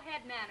is still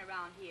head man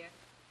around here.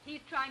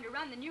 He's trying to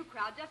run the new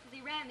crowd just as he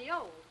ran the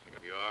old.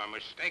 You're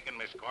mistaken,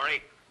 Miss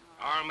Corey.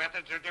 Our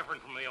methods are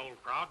different from the old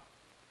crowd.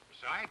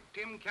 Besides,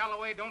 Tim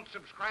Callaway don't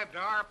subscribe to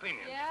our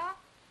opinions. Yeah?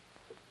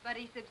 But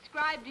he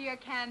subscribed to your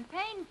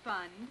campaign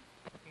fund.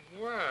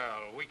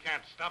 Well, we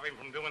can't stop him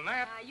from doing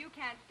that. You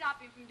can't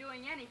stop him from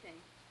doing anything.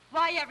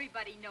 Why,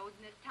 everybody knows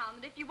in this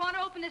town that if you want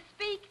to open a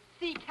speak,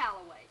 see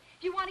Callaway.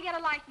 If you want to get a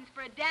license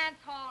for a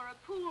dance hall or a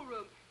pool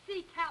room,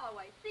 see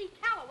Callaway. See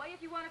Callaway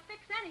if you want to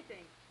fix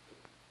anything.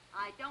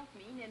 I don't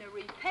mean in a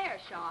repair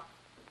shop.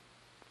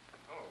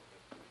 Oh,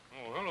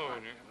 hello,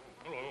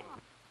 hello.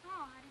 Oh,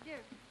 how do you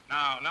do?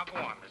 Now go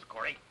on, Miss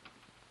Corey.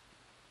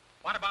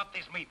 What about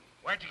this meeting?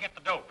 Where'd you get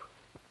the dope?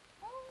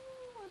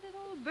 Oh, a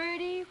little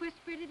birdie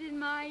whispered it in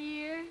my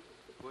ear.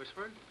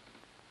 Whispered?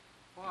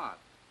 What?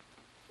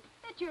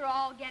 That you're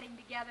all getting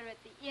together at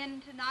the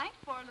inn tonight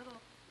for a little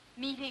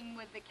meeting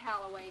with the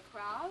Callaway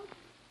crowd.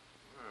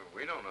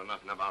 We don't know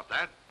nothing about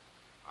that.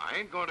 I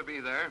ain't going to be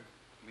there.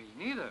 Me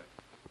neither.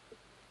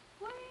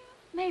 Well,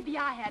 maybe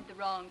I had the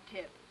wrong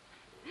tip.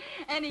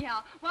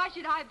 Anyhow, why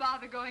should I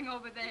bother going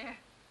over there?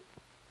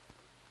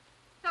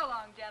 So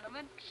long,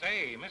 gentlemen.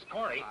 Say, Miss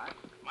Corey,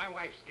 my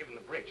wife's giving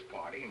the bridge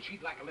party, and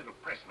she'd like a little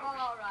press notice.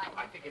 All right.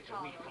 I think it's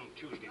a week from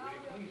Tuesday.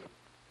 Will you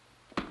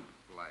please?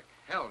 Like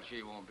hell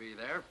she won't be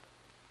there.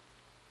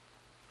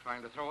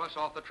 Trying to throw us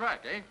off the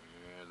track, eh?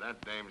 Yeah,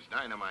 that dame's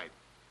dynamite.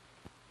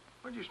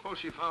 What do you suppose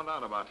she found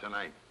out about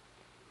tonight?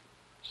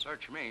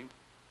 Search me.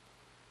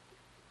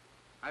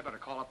 I better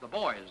call up the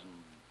boys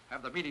and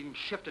have the meeting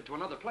shifted to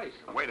another place.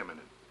 Wait a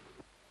minute.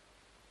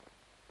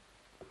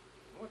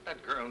 What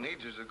that girl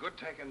needs is a good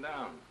taking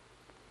down.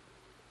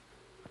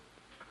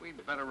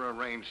 We'd better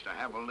arrange to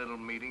have a little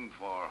meeting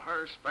for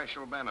her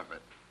special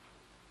benefit.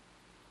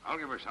 I'll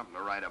give her something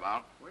to write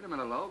about. Wait a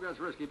minute, Logue. That's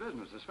risky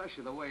business,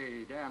 especially the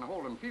way Dan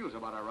Holden feels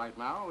about her right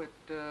now.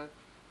 It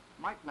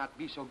might not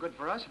be so good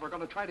for us if we're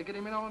going to try to get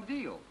him in on a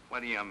deal. What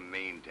do you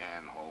mean,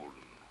 Dan Holden?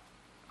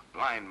 A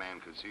blind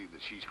man could see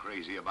that she's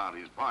crazy about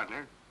his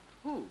partner.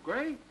 Who,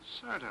 Gray?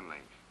 Certainly.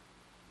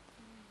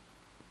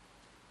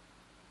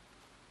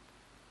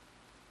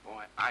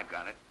 Boy, I've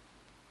got it.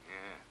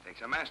 Yeah,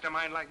 takes a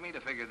mastermind like me to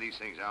figure these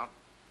things out.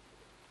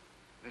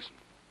 Listen,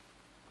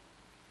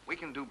 we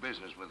can do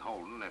business with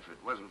Holden if it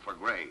wasn't for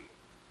Gray.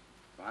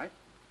 Right?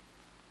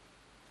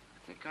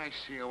 I think I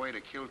see a way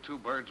to kill two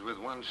birds with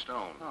one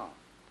stone. Oh.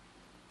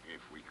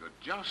 If we could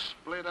just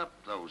split up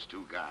those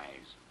two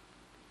guys.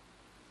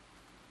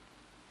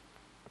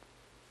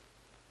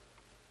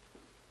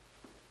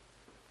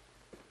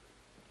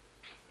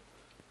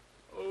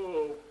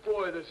 Oh,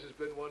 boy, this has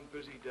been one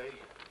busy day.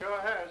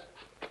 Sure has.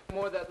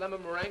 More of that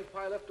lemon meringue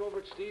pie left over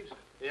at Steve's?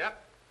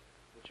 Yep.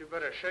 But you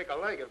better shake a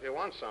leg if you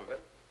want something.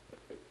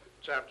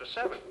 It's after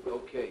 7.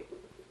 Okay.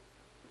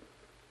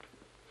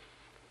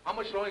 How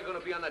much longer are you going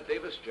to be on that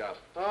Davis job?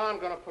 Oh, I'm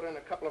going to put in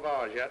a couple of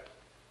hours yet.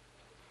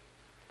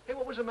 Hey,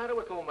 what was the matter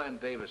with old man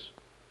Davis?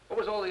 What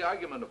was all the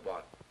argument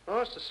about? Oh,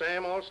 it's the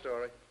same old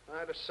story. I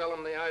had to sell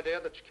him the idea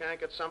that you can't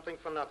get something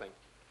for nothing.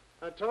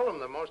 I told him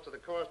that most of the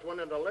cost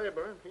went into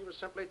labor, and he was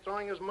simply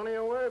throwing his money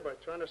away by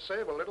trying to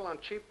save a little on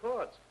cheap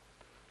parts.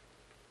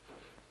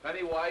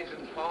 Penny wise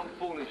and pound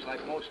foolish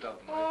like most of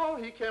them. Oh,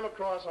 he came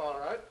across all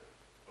right.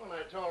 When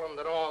I told him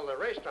that all the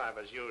race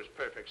drivers use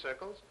perfect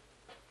circles,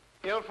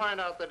 he'll find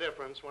out the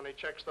difference when he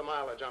checks the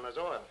mileage on his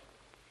oil.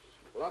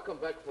 Well, I'll come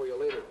back for you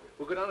later.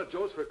 We'll go down to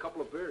Joe's for a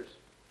couple of beers.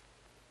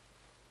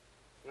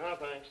 No,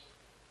 thanks.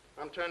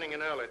 I'm turning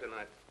in early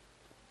tonight.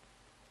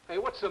 Hey,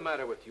 what's the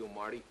matter with you,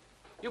 Marty?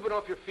 You've been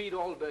off your feet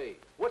all day.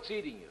 What's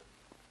eating you?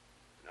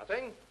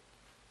 Nothing.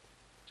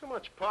 Too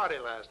much party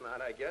last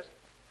night, I guess.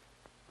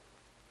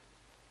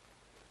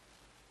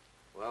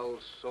 Well,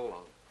 so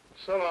long.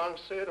 So long.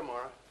 See you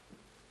tomorrow.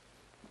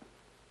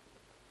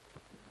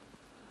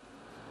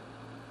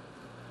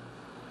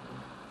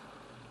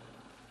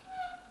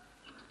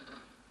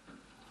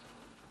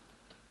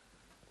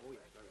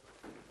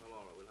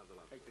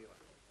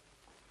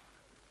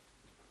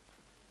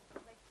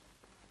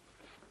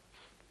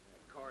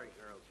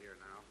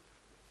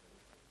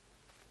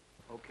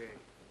 Okay.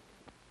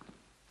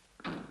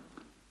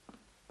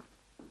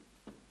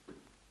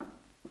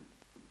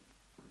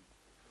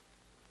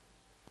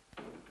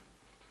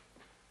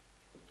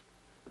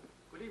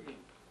 Good evening.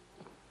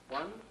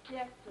 One?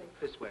 Yes, please.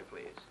 This way,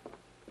 please.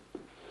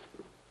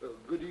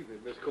 Good evening,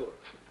 Miss Cora.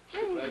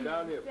 Good Right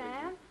down here, please.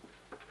 Sam.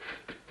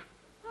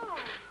 Oh.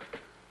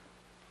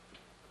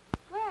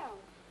 Well,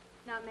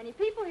 not many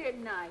people here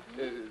tonight.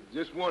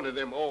 Just one of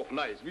them off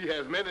nights. We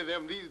has many of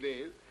them these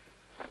days.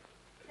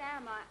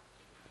 Sam,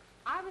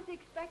 I was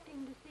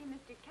expecting to see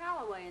Mr.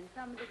 Calloway and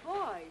some of the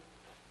boys.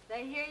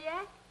 They here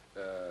yet?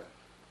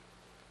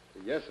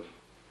 Yes, sir.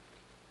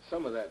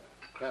 Some of that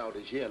crowd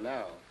is here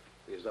now.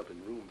 Is up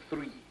in room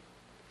 3.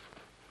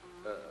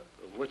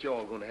 What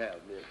y'all gonna have,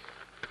 miss?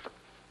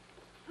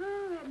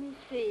 Oh, let me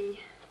see.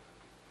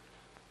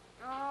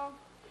 Oh,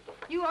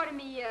 you order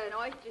me an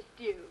oyster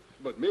stew.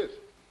 But, miss,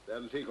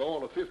 that'll take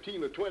all of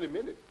 15 or 20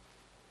 minutes.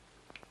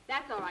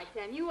 That's all right,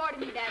 Sam. You order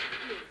me that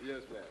stew.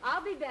 Yes, ma'am.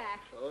 I'll be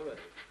back. All right.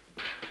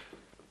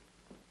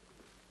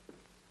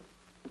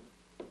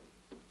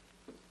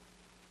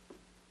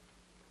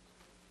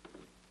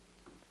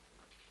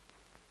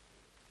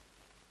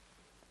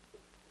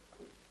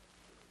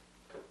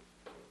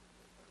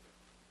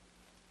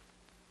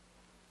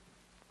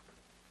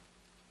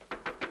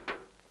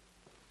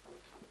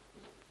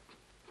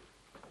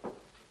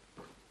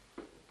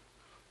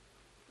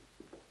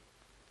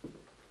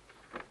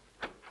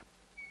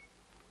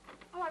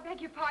 Oh, I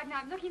beg your pardon.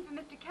 I'm looking for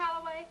Mr.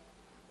 Calloway.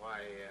 Why,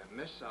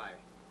 miss,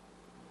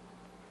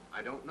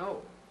 I don't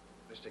know.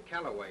 Mr.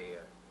 Calloway,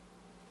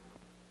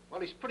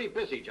 well, he's pretty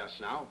busy just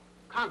now.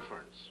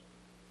 Conference.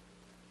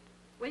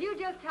 Will you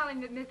just tell him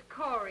that Miss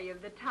Corey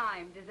of the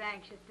Times is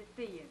anxious to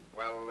see him?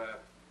 Well,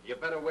 you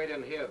better wait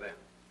in here then.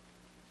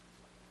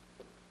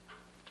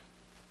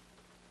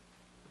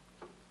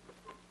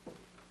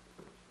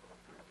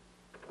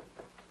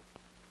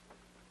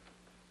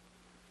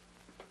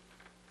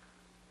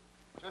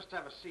 Just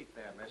have a seat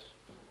there, miss.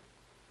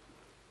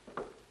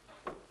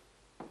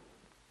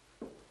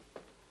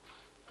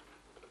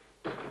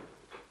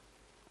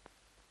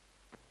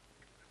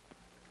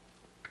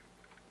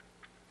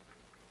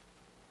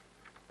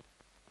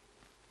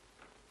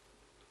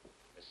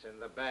 It's in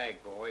the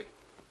bag, boy.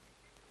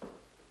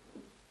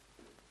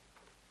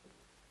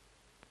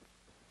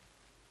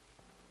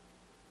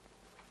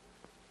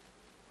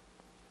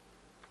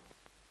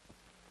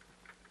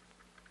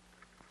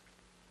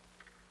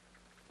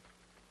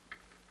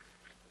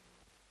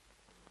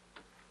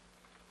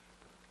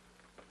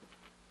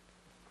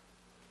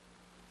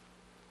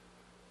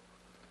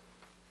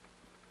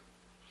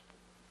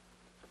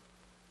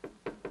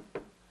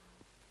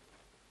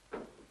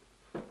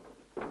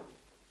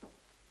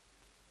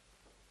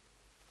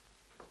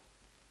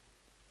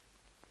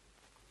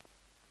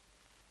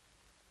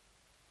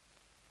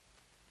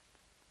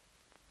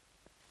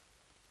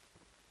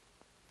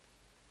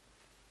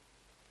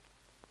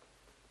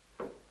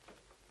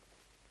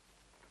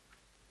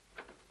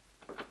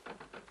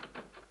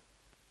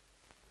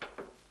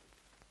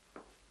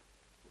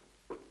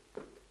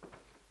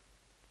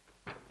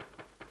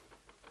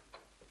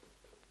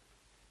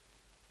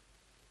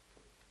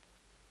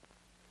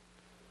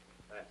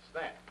 That's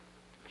that.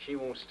 She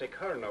won't stick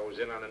her nose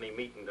in on any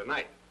meeting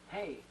tonight.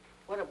 Hey,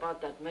 what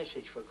about that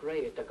message for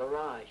Gray at the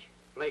garage?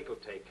 Blake will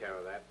take care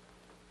of that.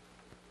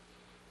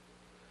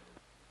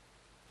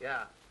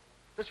 Yeah.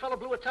 This fellow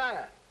blew a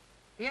tire.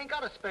 He ain't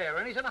got a spare,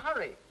 and he's in a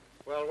hurry.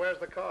 Well, where's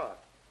the car?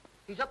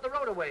 He's up the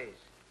road a ways.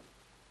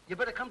 You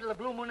better come to the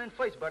Blue Moon Inn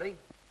first, buddy.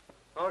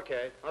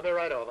 Okay, I'll be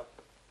right over.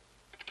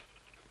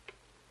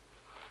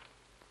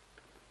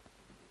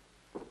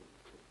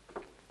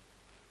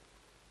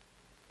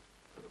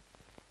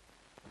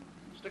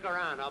 Stick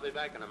around. I'll be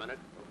back in a minute.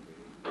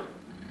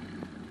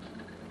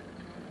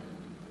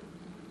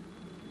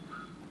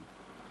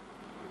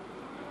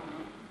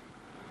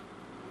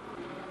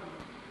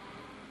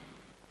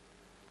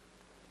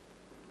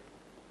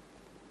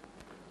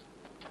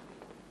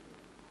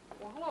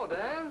 Well, hello,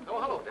 Dan.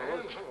 Oh, hello,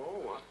 Dan.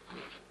 Hello.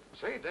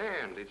 Say,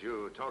 Dan, did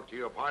you talk to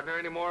your partner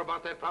any more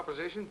about that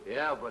proposition?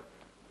 Yeah, but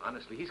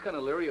honestly, he's kind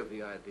of leery of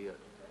the idea.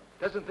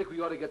 Doesn't think we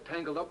ought to get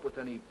tangled up with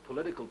any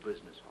political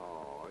business.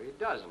 Oh, he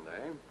doesn't,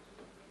 eh?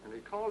 And he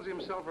calls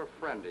himself a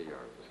friend of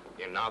yours.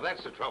 Yeah, now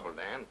that's the trouble,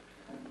 Dan.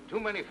 Too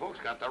many folks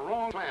got the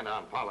wrong slant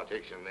on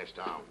politics in this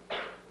town.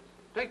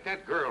 Take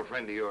that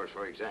girlfriend of yours,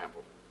 for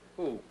example.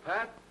 Who,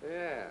 Pat?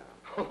 Yeah.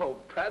 Oh,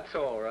 Pat's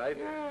all right.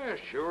 Yeah,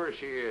 sure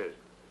she is.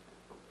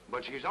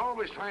 But she's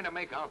always trying to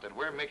make out that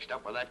we're mixed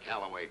up with that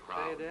Calloway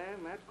crowd. Say,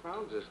 Dan, that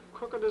crowd's as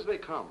crooked as they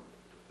come.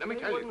 Let me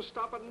They tell you. wouldn't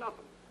stop at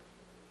nothing.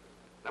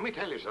 Let me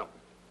tell you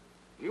something.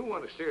 You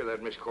want to steer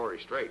that Miss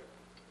Corey straight,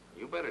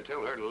 you better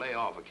tell her to lay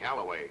off of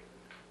Calloway.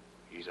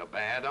 He's a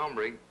bad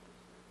hombre.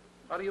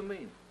 How do you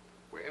mean?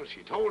 Well,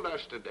 she told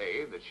us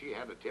today that she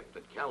had a tip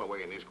that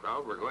Calloway and his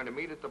crowd were going to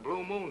meet at the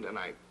Blue Moon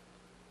tonight.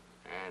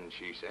 And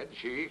she said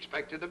she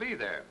expected to be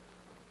there.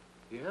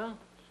 Yeah?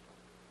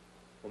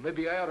 Well,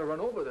 maybe I ought to run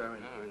over there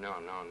and... No.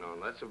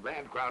 That's a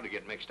bad crowd to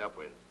get mixed up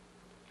with.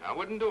 I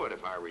wouldn't do it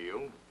if I were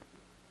you.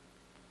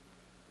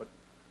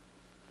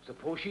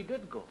 Suppose she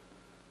did go.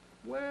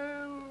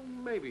 Well,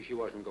 maybe she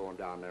wasn't going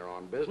down there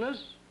on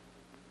business.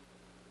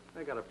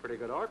 They got a pretty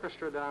good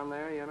orchestra down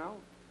there, you know.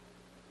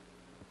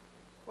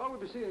 Well, we'll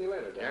be seeing you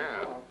later, Dan.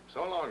 Yeah.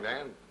 So long,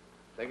 Dan.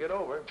 Think it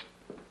over.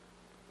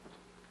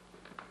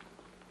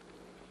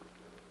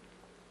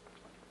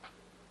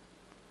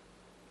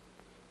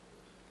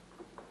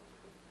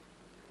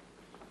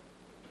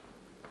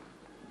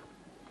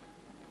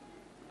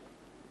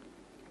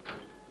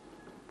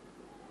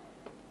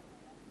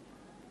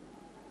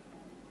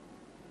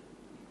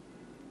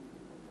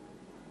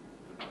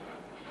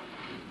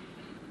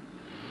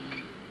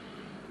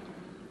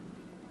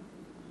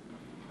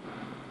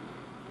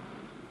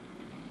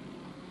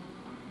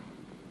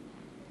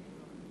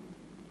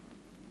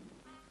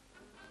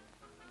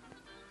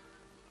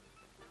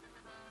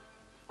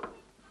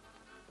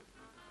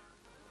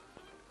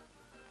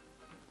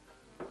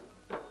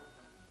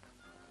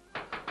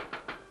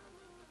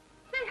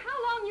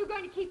 You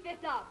going to keep this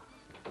up?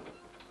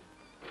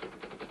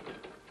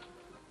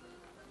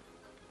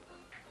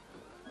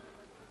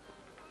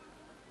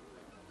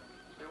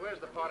 Say, where's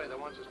the party that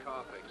wants his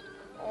car fixed?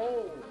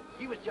 Oh,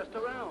 he was just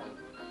around.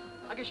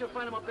 I guess you'll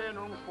find him up there in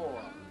room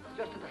 4,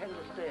 just at the head of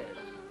the stairs.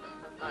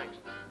 Thanks.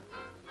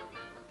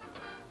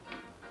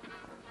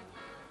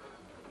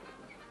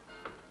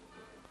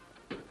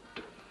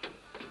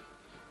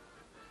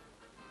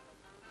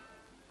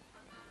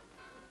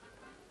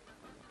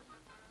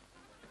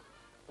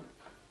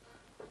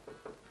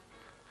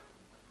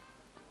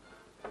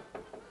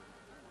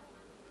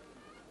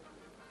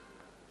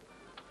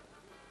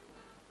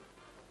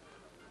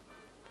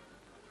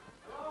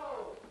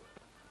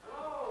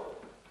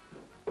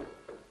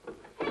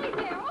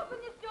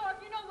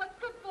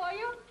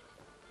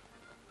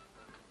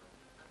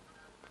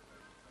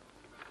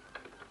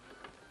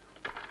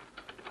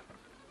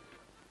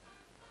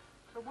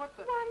 What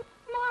the? Why,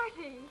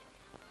 Marty.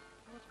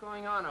 What's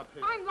going on up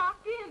here? I'm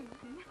locked in.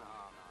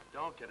 No,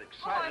 don't get Oh,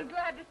 excited. I'm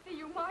glad to see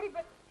you, Marty,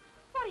 but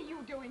what are you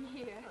doing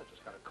here? I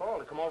just got a call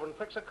to come over and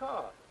fix a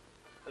car.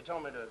 They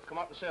told me to come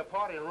up and see a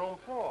party in room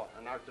 4.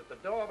 I knocked at the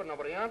door, but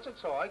nobody answered,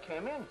 so I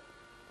came in.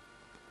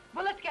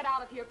 Well, let's get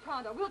out of here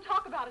pronto. We'll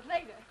talk about it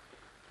later.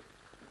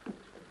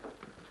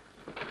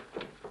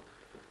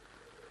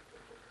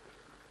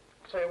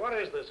 Say, what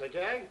is this, a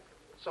jag?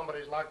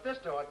 Somebody's locked this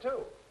door,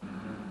 too.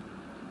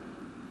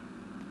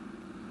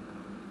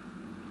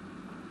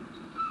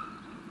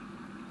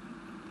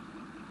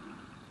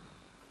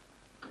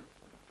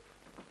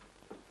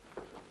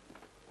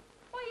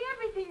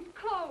 Everything's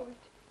closed.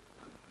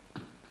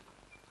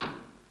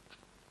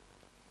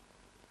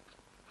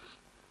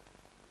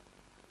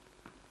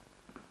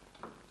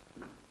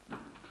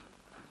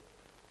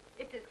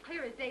 It's as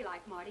clear as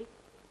daylight, Marty.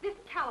 This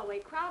Calloway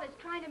crowd is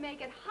trying to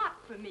make it hot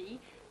for me,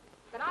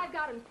 but I've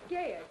got them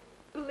scared.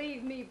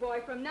 Believe me, boy,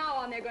 from now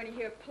on they're going to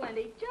hear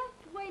plenty.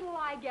 Just wait till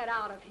I get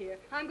out of here.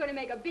 I'm going to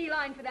make a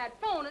beeline for that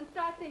phone and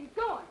start things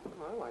going.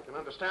 Well, I can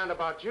understand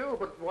about you,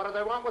 but what do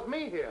they want with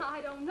me here?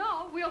 I don't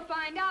know. We'll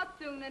find out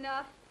soon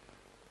enough.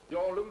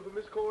 Y'all looking for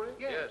Miss Corey?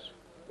 Yes.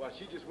 Why,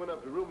 she just went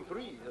up to room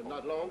 3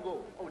 not long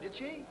ago. Oh, did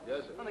she?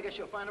 Yes, sir. Well, I guess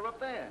you'll find her up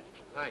there.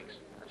 Thanks.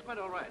 That's quite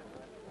all right.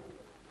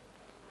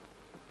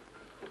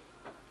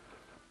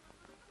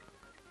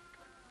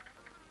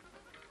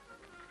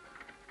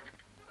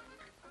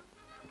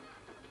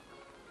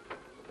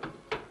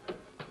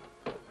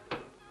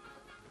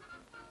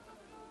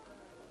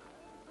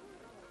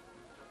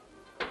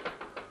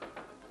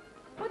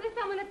 Well, there's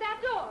someone at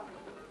that door.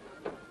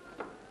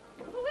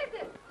 Who is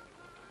it?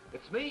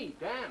 It's me,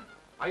 Dan.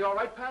 Are you all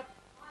right, Pat?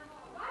 I'm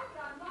all right,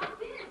 but I'm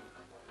locked in.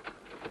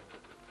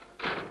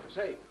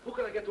 Say, who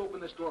can I get to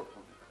open this door for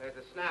me? There's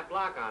a snap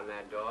lock on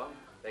that door.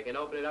 They can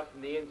open it up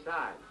from the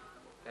inside.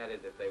 That is,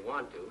 if they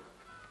want to.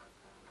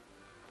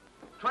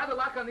 Try the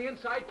lock on the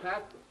inside,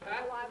 Pat.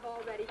 Oh, I've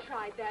already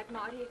tried that,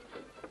 Marty.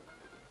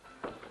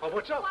 Oh,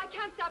 what's up? Oh, I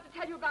can't stop to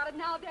tell you about it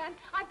now, Dan.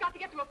 I've got to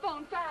get to a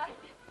phone fast.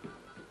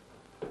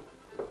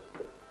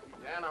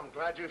 Dan, I'm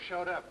glad you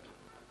showed up.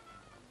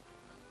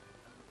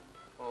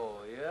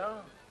 Oh,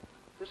 yeah?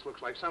 This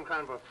looks like some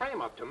kind of a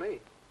frame-up to me.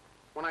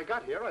 When I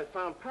got here, I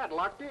found Pat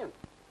locked in.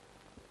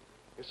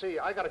 You see,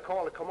 I got a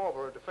call to come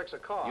over to fix a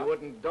car. You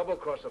wouldn't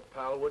double-cross a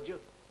pal, would you?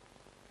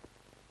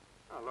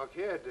 Oh, look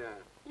here,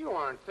 Dan. You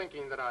aren't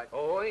thinking that I...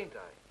 Oh, ain't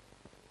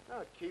I?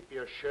 Now, keep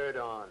your shirt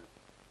on.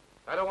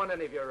 I don't want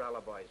any of your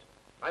alibis.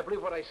 I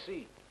believe what I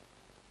see.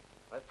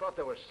 I thought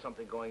there was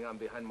something going on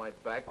behind my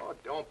back. Oh,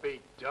 don't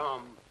be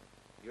dumb.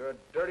 You're a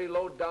dirty,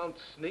 low-down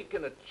sneak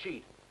and a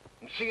cheat.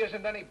 And she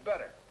isn't any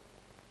better.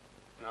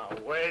 Now,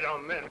 wait a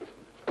minute.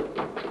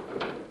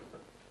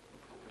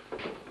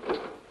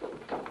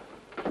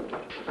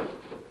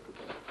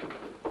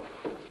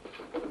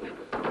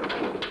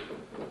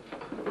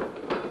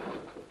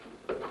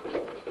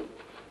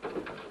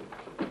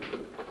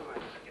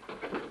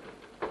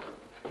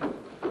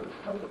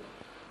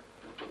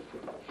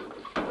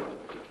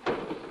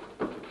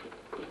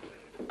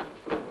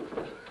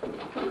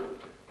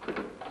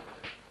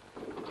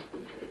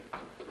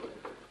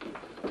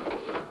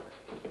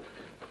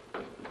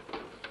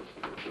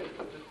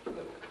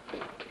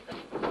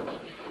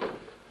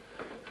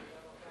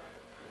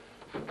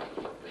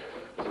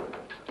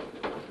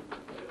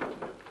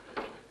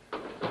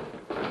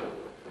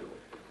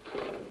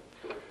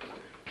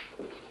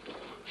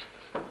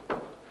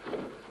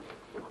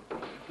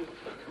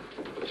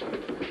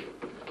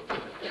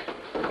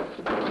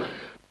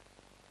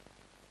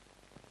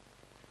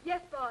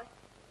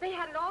 They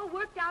had it all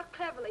worked out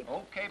cleverly.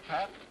 Okay,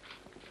 Pat.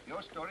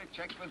 Your story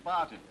checks with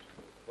Barton.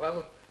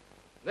 Well,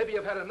 maybe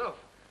you've had enough.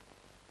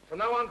 From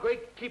now on, Gray,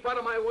 keep out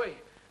of my way.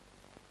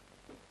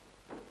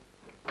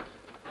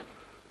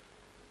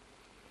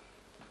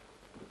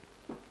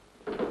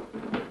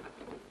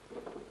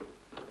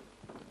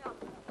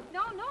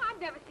 No,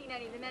 I've never seen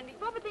any of the men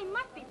before, but they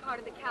must be part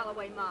of the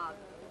Calloway mob.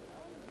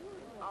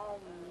 Oh,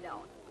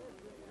 no.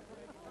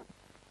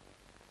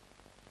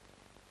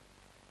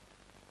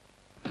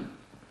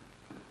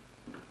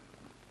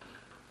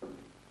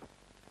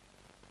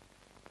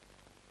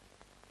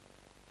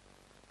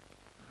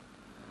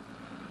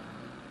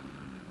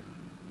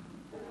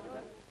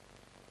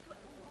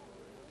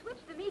 Switch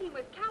the meeting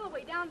with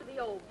Calloway down to the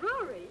old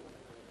brewery.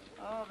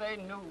 Oh, they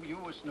knew you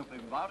were snooping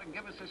about and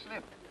give us a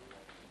slip.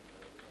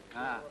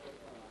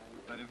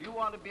 But if you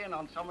want to be in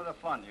on some of the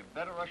fun, you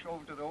better rush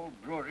over to the old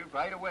brewery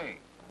right away.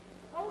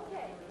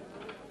 Okay.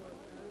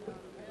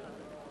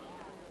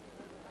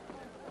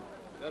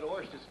 That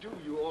oyster stew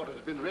you ordered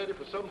has been ready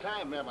for some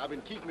time, ma'am. I've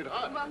been keeping it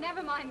hot. Well,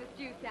 never mind the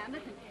stew, Sam.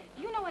 Listen,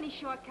 do you know any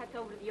shortcuts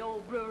over to the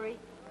old brewery?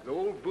 The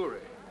old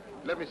brewery.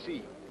 Let me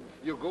see.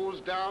 You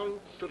goes down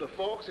to the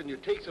forks and you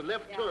takes a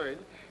left turn,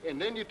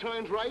 and then you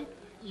turns right.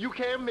 You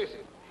can't miss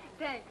it.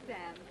 Thanks,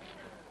 Sam.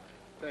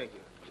 Thank you.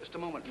 Just a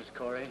moment, Miss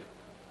Corey.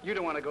 You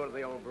don't want to go to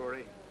the old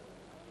brewery.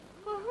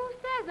 Well, who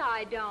says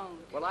I don't?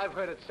 Well, I've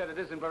heard it said it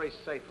isn't very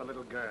safe for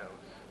little girls.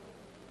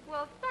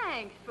 Well,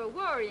 thanks for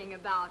worrying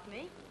about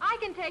me. I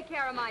can take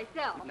care of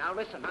myself. Now,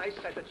 listen, I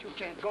said that you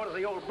can't go to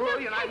the old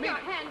brewery, and I Take mean your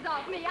it. hands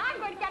off me. I'm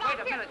going to get Wait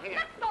off a minute here.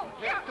 Let's go.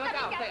 Here, Here, look let me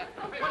out get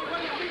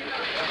there.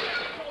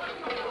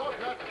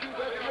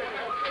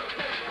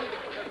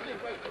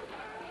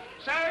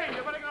 Say,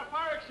 you better get a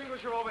fire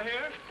extinguisher over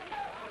here.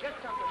 Get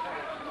something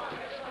there.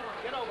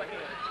 Get over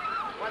here.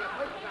 Why, the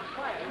place is on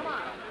fire. Come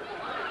on.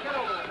 Get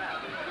over with that.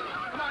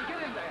 Come on,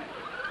 get in there.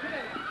 Get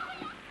in.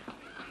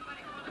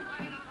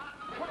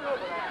 Put it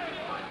over there.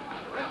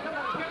 Come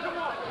on, get some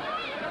more.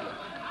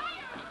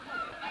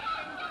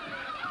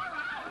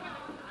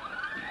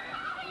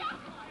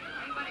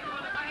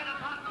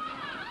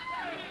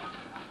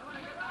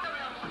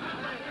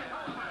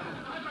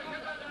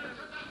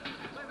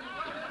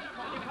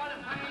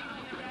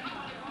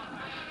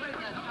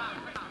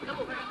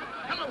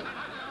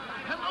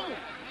 Hello.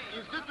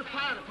 Is this the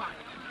fire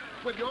department?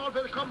 Well, you all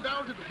better come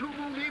down to the Blue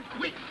Moon Inn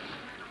quick.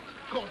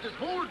 Because this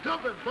whole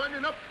dump is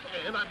burning up,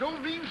 and I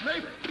don't mean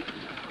maybe.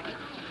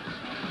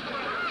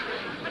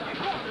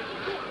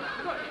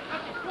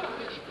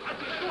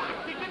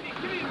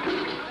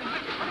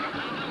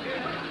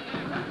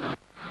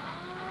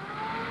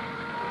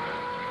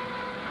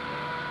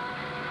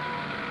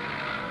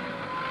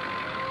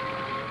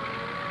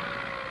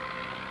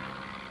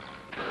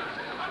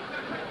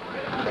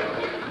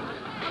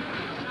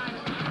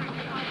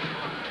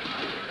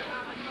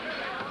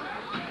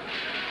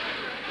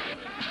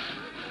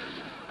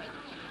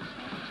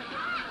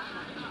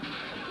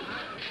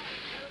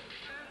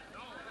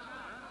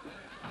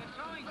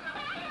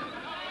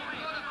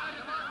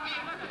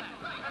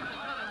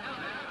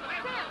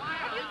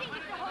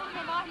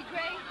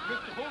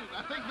 Mr. Holden,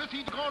 I think Miss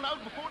He's gone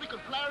out before the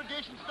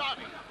conflagration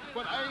started.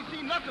 But I ain't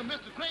seen nothing,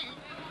 Mr. Crane.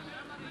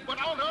 But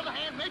on the other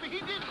hand, maybe he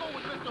did go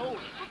with Mr.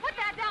 Holden. Well, put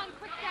that down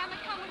quick, Sam,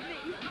 and come with me.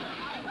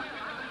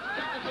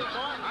 Take this here,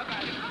 boy. I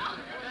got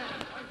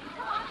it.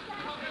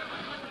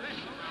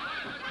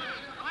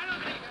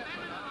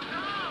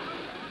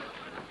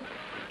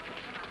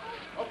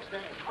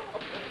 Upstairs.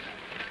 Upstairs.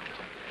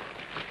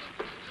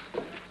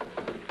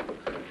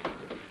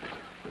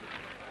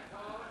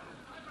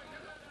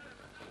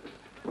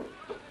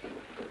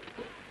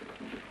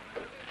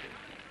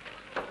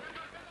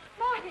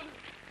 Marty!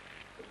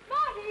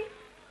 Marty!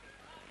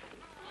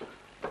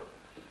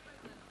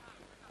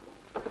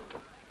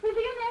 Was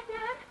he in there,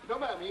 Sam? No,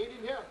 ma'am, he ain't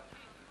in here.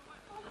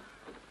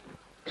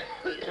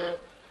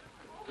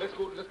 Let's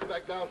go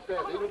back downstairs.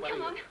 Oh, Ain't nobody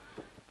come on. here.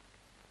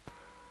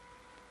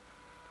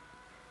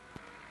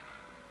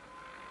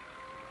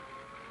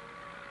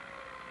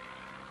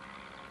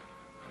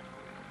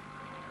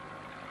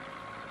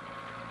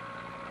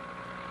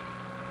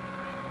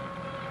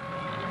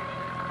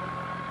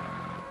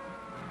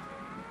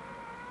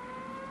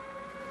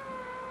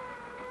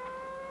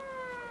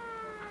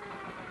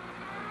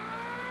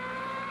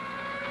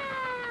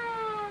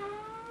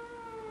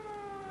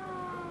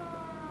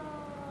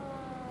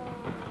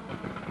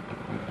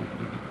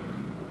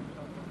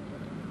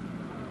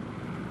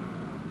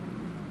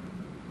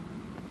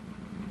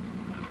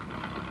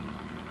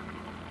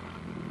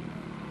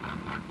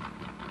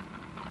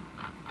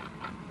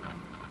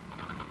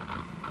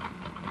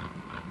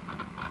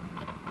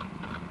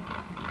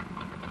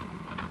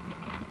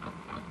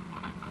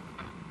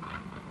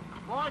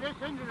 Boy, this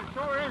engine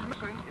sure is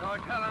missing. You're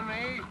telling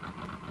me?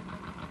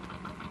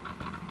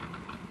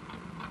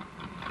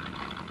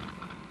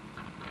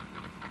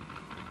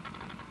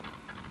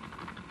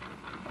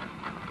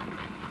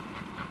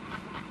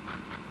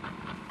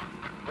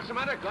 What's the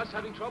matter, Gus?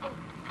 Having trouble?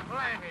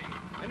 Plenty.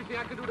 Anything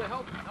I can do to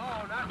help?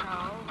 No, not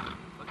now.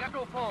 But get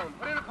to a phone.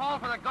 Put in a call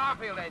for the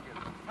Garfield engine.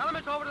 Tell him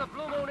it's over to the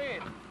Blue Moon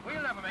Inn.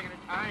 We'll never make it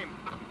in time.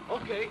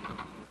 Okay.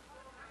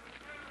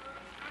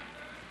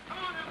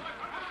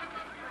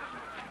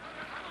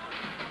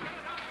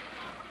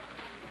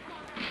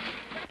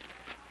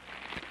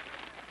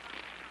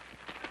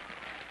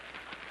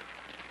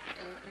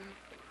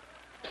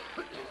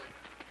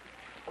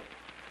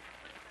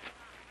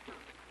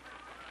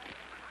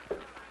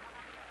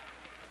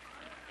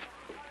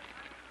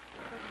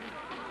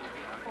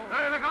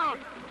 Hey, look out!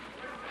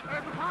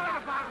 There's the fire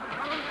department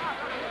coming up!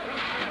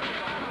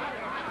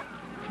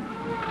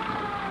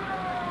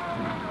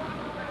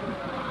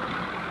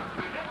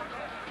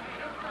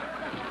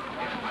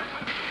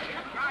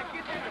 Guys,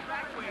 get in the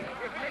back way.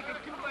 You're making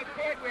too much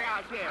headway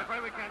out there. I'm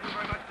afraid we can't do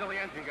very much till the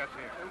engine gets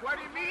here. And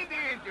what do you mean, the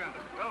engine?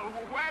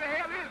 Where the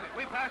hell is it?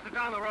 We passed it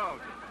down the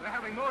road. They're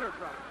having motor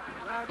trouble.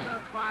 That's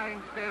a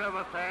fine state of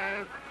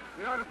affairs.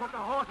 We ought to put the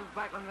horses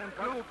back on them.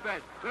 You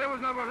bet. There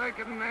was no break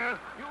in there.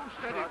 You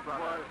steady,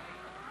 brother.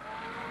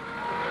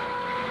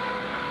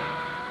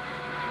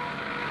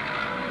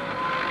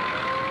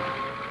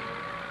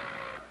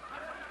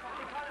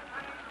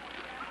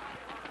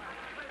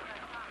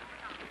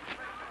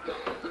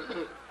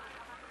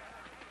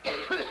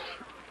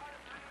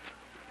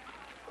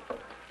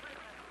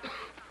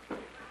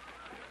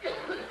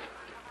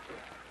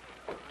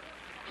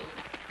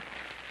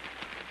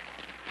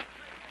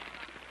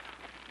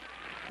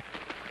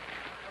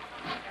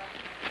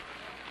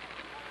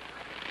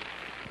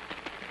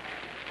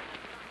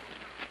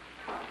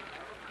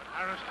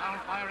 Town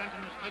fire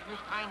engine is taking his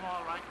time,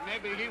 all right.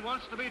 Maybe he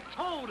wants to be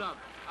told of.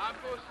 I'll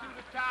go through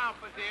the town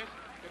for this.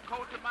 The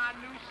coat of my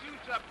new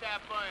suit's up there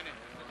burning.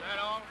 Is that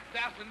all?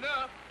 That's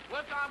enough.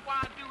 What I'm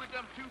going to do with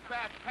them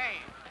two-pack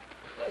pants?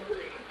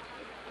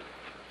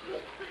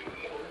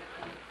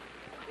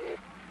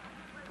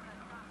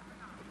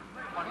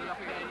 Money up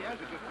there, yes,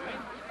 a good thing.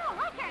 No,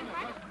 I can't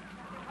find it.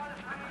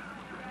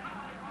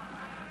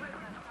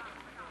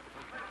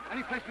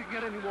 Any place we can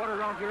get any water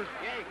around here?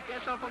 Yeah, you can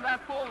get some from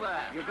that pool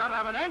there. You gotta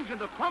have an engine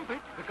to pump it.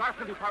 The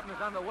Garfield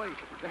department is on the way.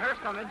 The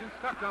Hairstone engine's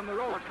stuck on the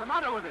road. What's the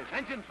matter with it?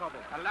 Engine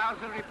trouble. A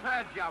lousy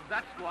repair job,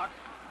 that's what.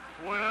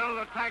 Well,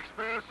 the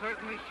taxpayers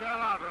certainly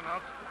shell out enough.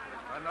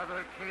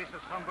 Another case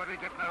of somebody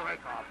getting a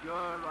rake off.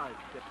 You're right.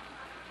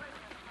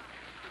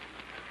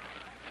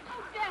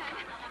 Oh,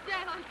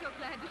 Dan, I'm so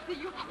glad to see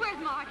you.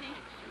 Where's Marty?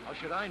 How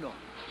should I know?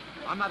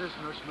 I'm not his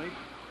nursemaid.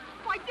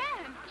 Why,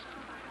 Dan.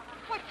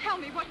 What, tell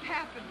me what's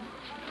happened.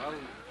 Well,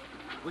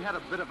 we had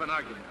a bit of an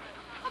argument.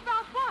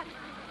 About what?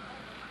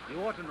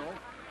 You ought to know.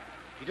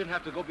 You didn't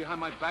have to go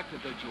behind my back to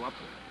date you up.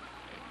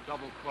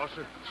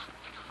 Double-crosser.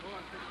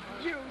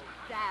 You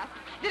staff.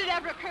 Did it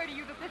ever occur to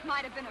you that this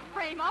might have been a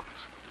frame-up?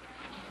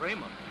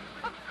 Frame-up?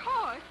 Of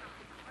course.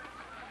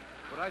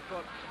 But I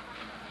thought...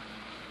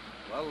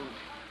 Well,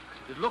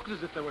 it looked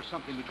as if there was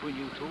something between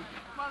you two.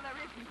 Well, there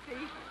isn't,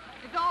 see?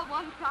 It's all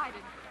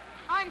one-sided.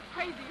 I'm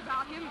crazy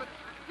about him, but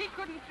he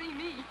couldn't see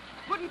me.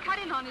 Wouldn't cut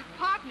in on his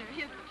partner,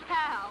 his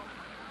pal.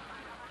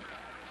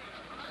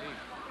 See.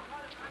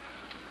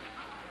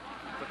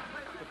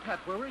 But Pat,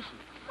 where is he?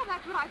 Well,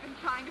 that's what I've been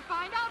trying to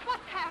find out.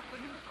 What's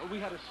happened? Oh, we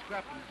had a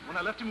scrap, and when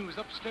I left him, he was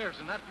upstairs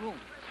in that room.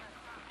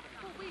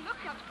 Well, we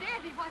looked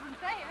upstairs. He wasn't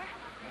there.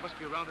 He must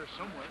be around here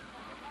somewhere.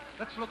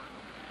 Let's look.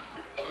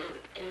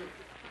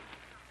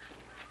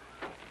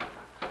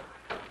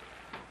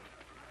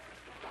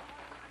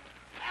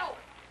 Help!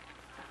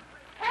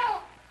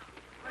 Help!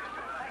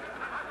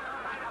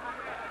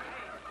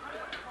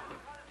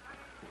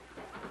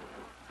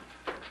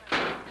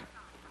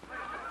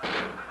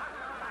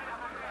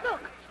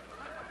 Look.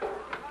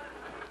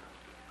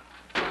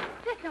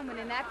 There's someone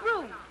in that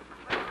room.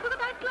 Look at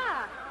that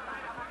glass.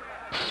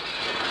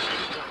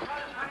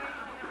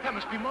 That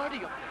must be Marty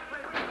up there.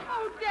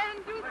 Oh,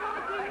 Dan, do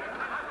something.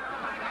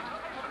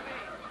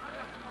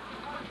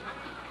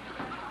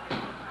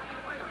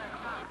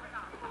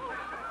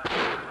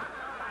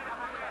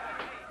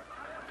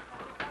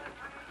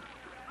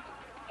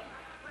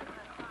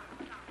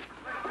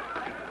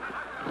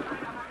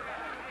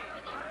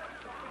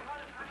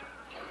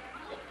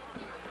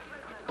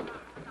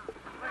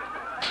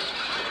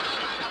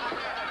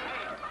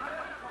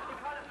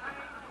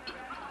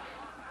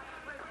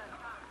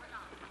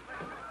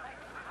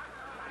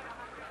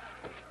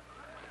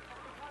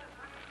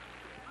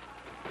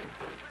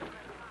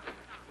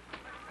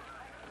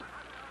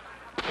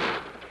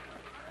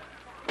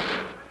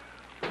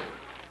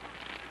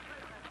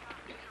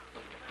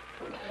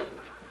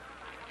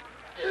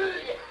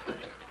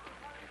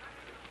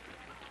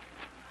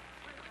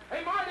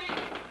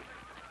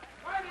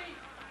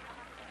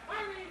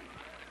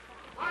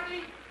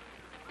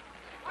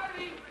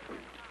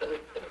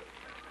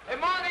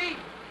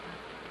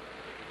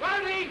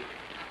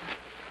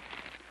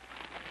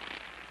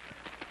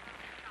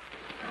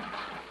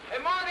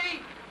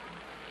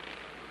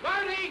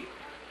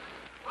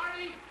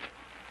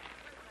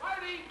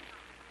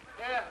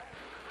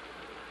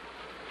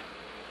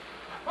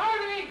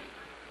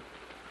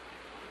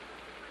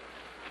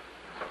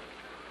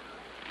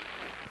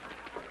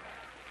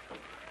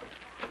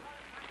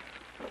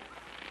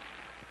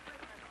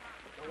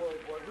 Oh,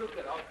 boy, we'll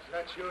get out.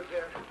 That's you,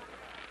 dear.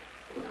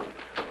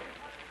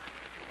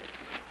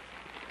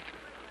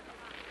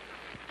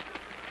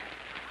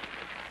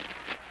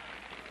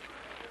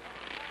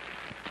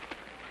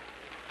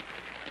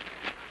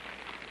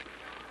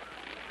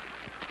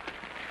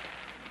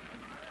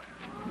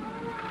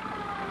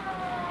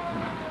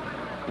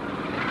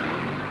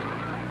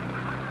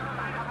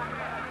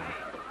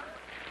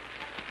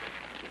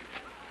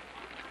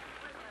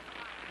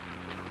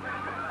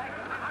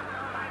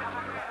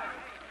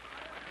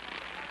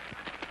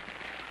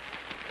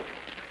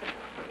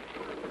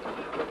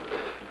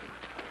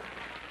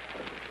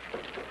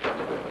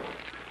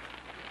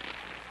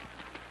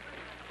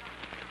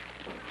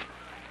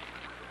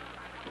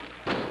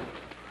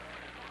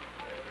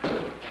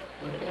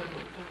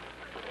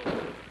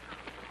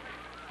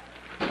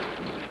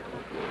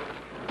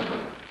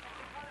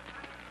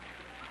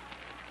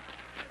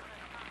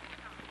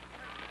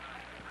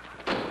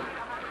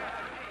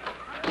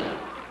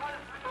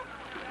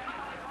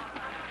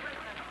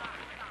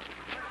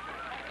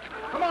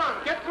 Come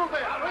on, get through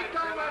there. Right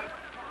down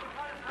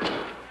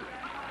that.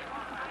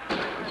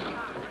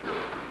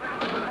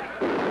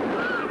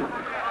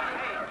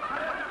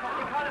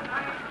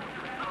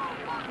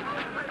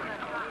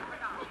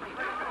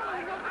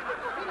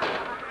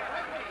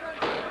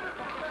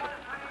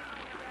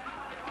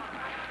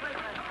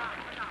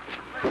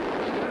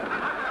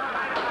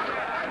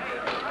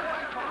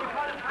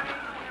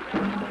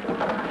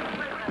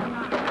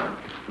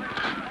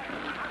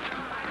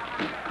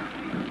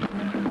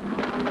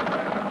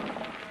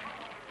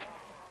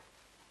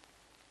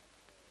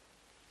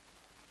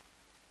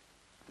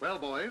 Well,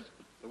 boys,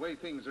 the way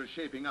things are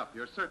shaping up,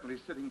 you're certainly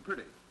sitting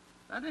pretty.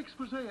 That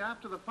expose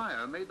after the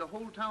fire made the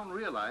whole town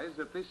realize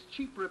that this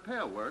cheap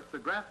repair work the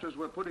grafters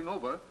were putting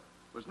over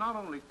was not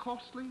only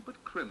costly,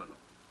 but criminal.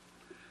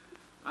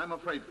 I'm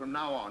afraid from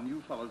now on,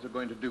 you fellows are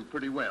going to do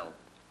pretty well.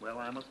 Well,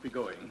 I must be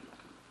going.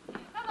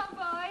 Hello,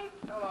 boys.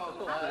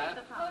 Hello,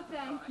 Oh,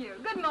 thank you.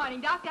 Good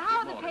morning, Doctor. How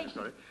are the Morning, patients?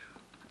 sorry.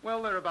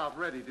 Well, they're about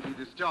ready to be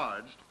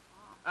discharged.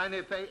 And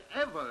if they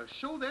ever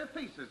show their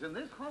faces in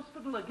this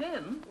hospital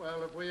again...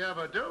 Well, if we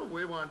ever do,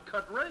 we want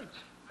cut rates.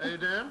 Hey,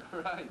 Dan?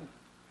 Right.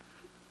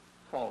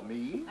 For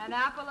me? An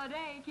apple a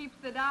day keeps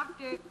the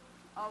doctor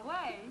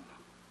away.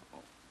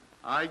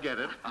 I get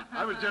it.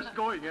 I was just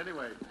going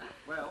anyway.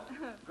 Well,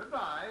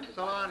 goodbye.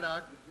 So long,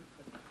 Doc.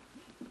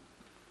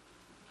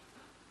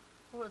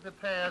 Who are the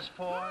pears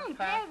for, Pat?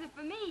 Pears are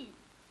for me.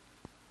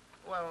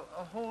 Well,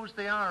 who's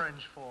the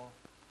orange for?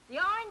 The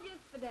orange is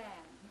for Dan.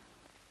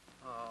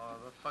 Oh,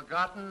 the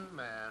forgotten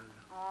man.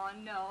 Oh,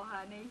 no,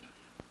 honey.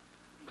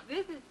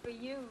 This is for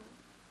you.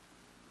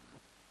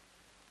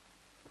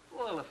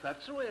 Well, if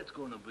that's the way it's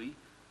going to be,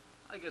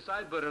 I guess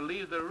I'd better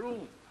leave the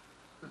room.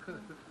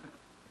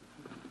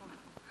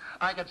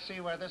 I can see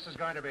where this is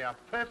going to be a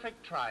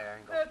perfect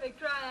triangle. Perfect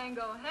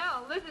triangle.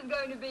 Hell, this is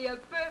going to be a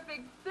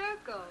perfect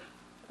circle.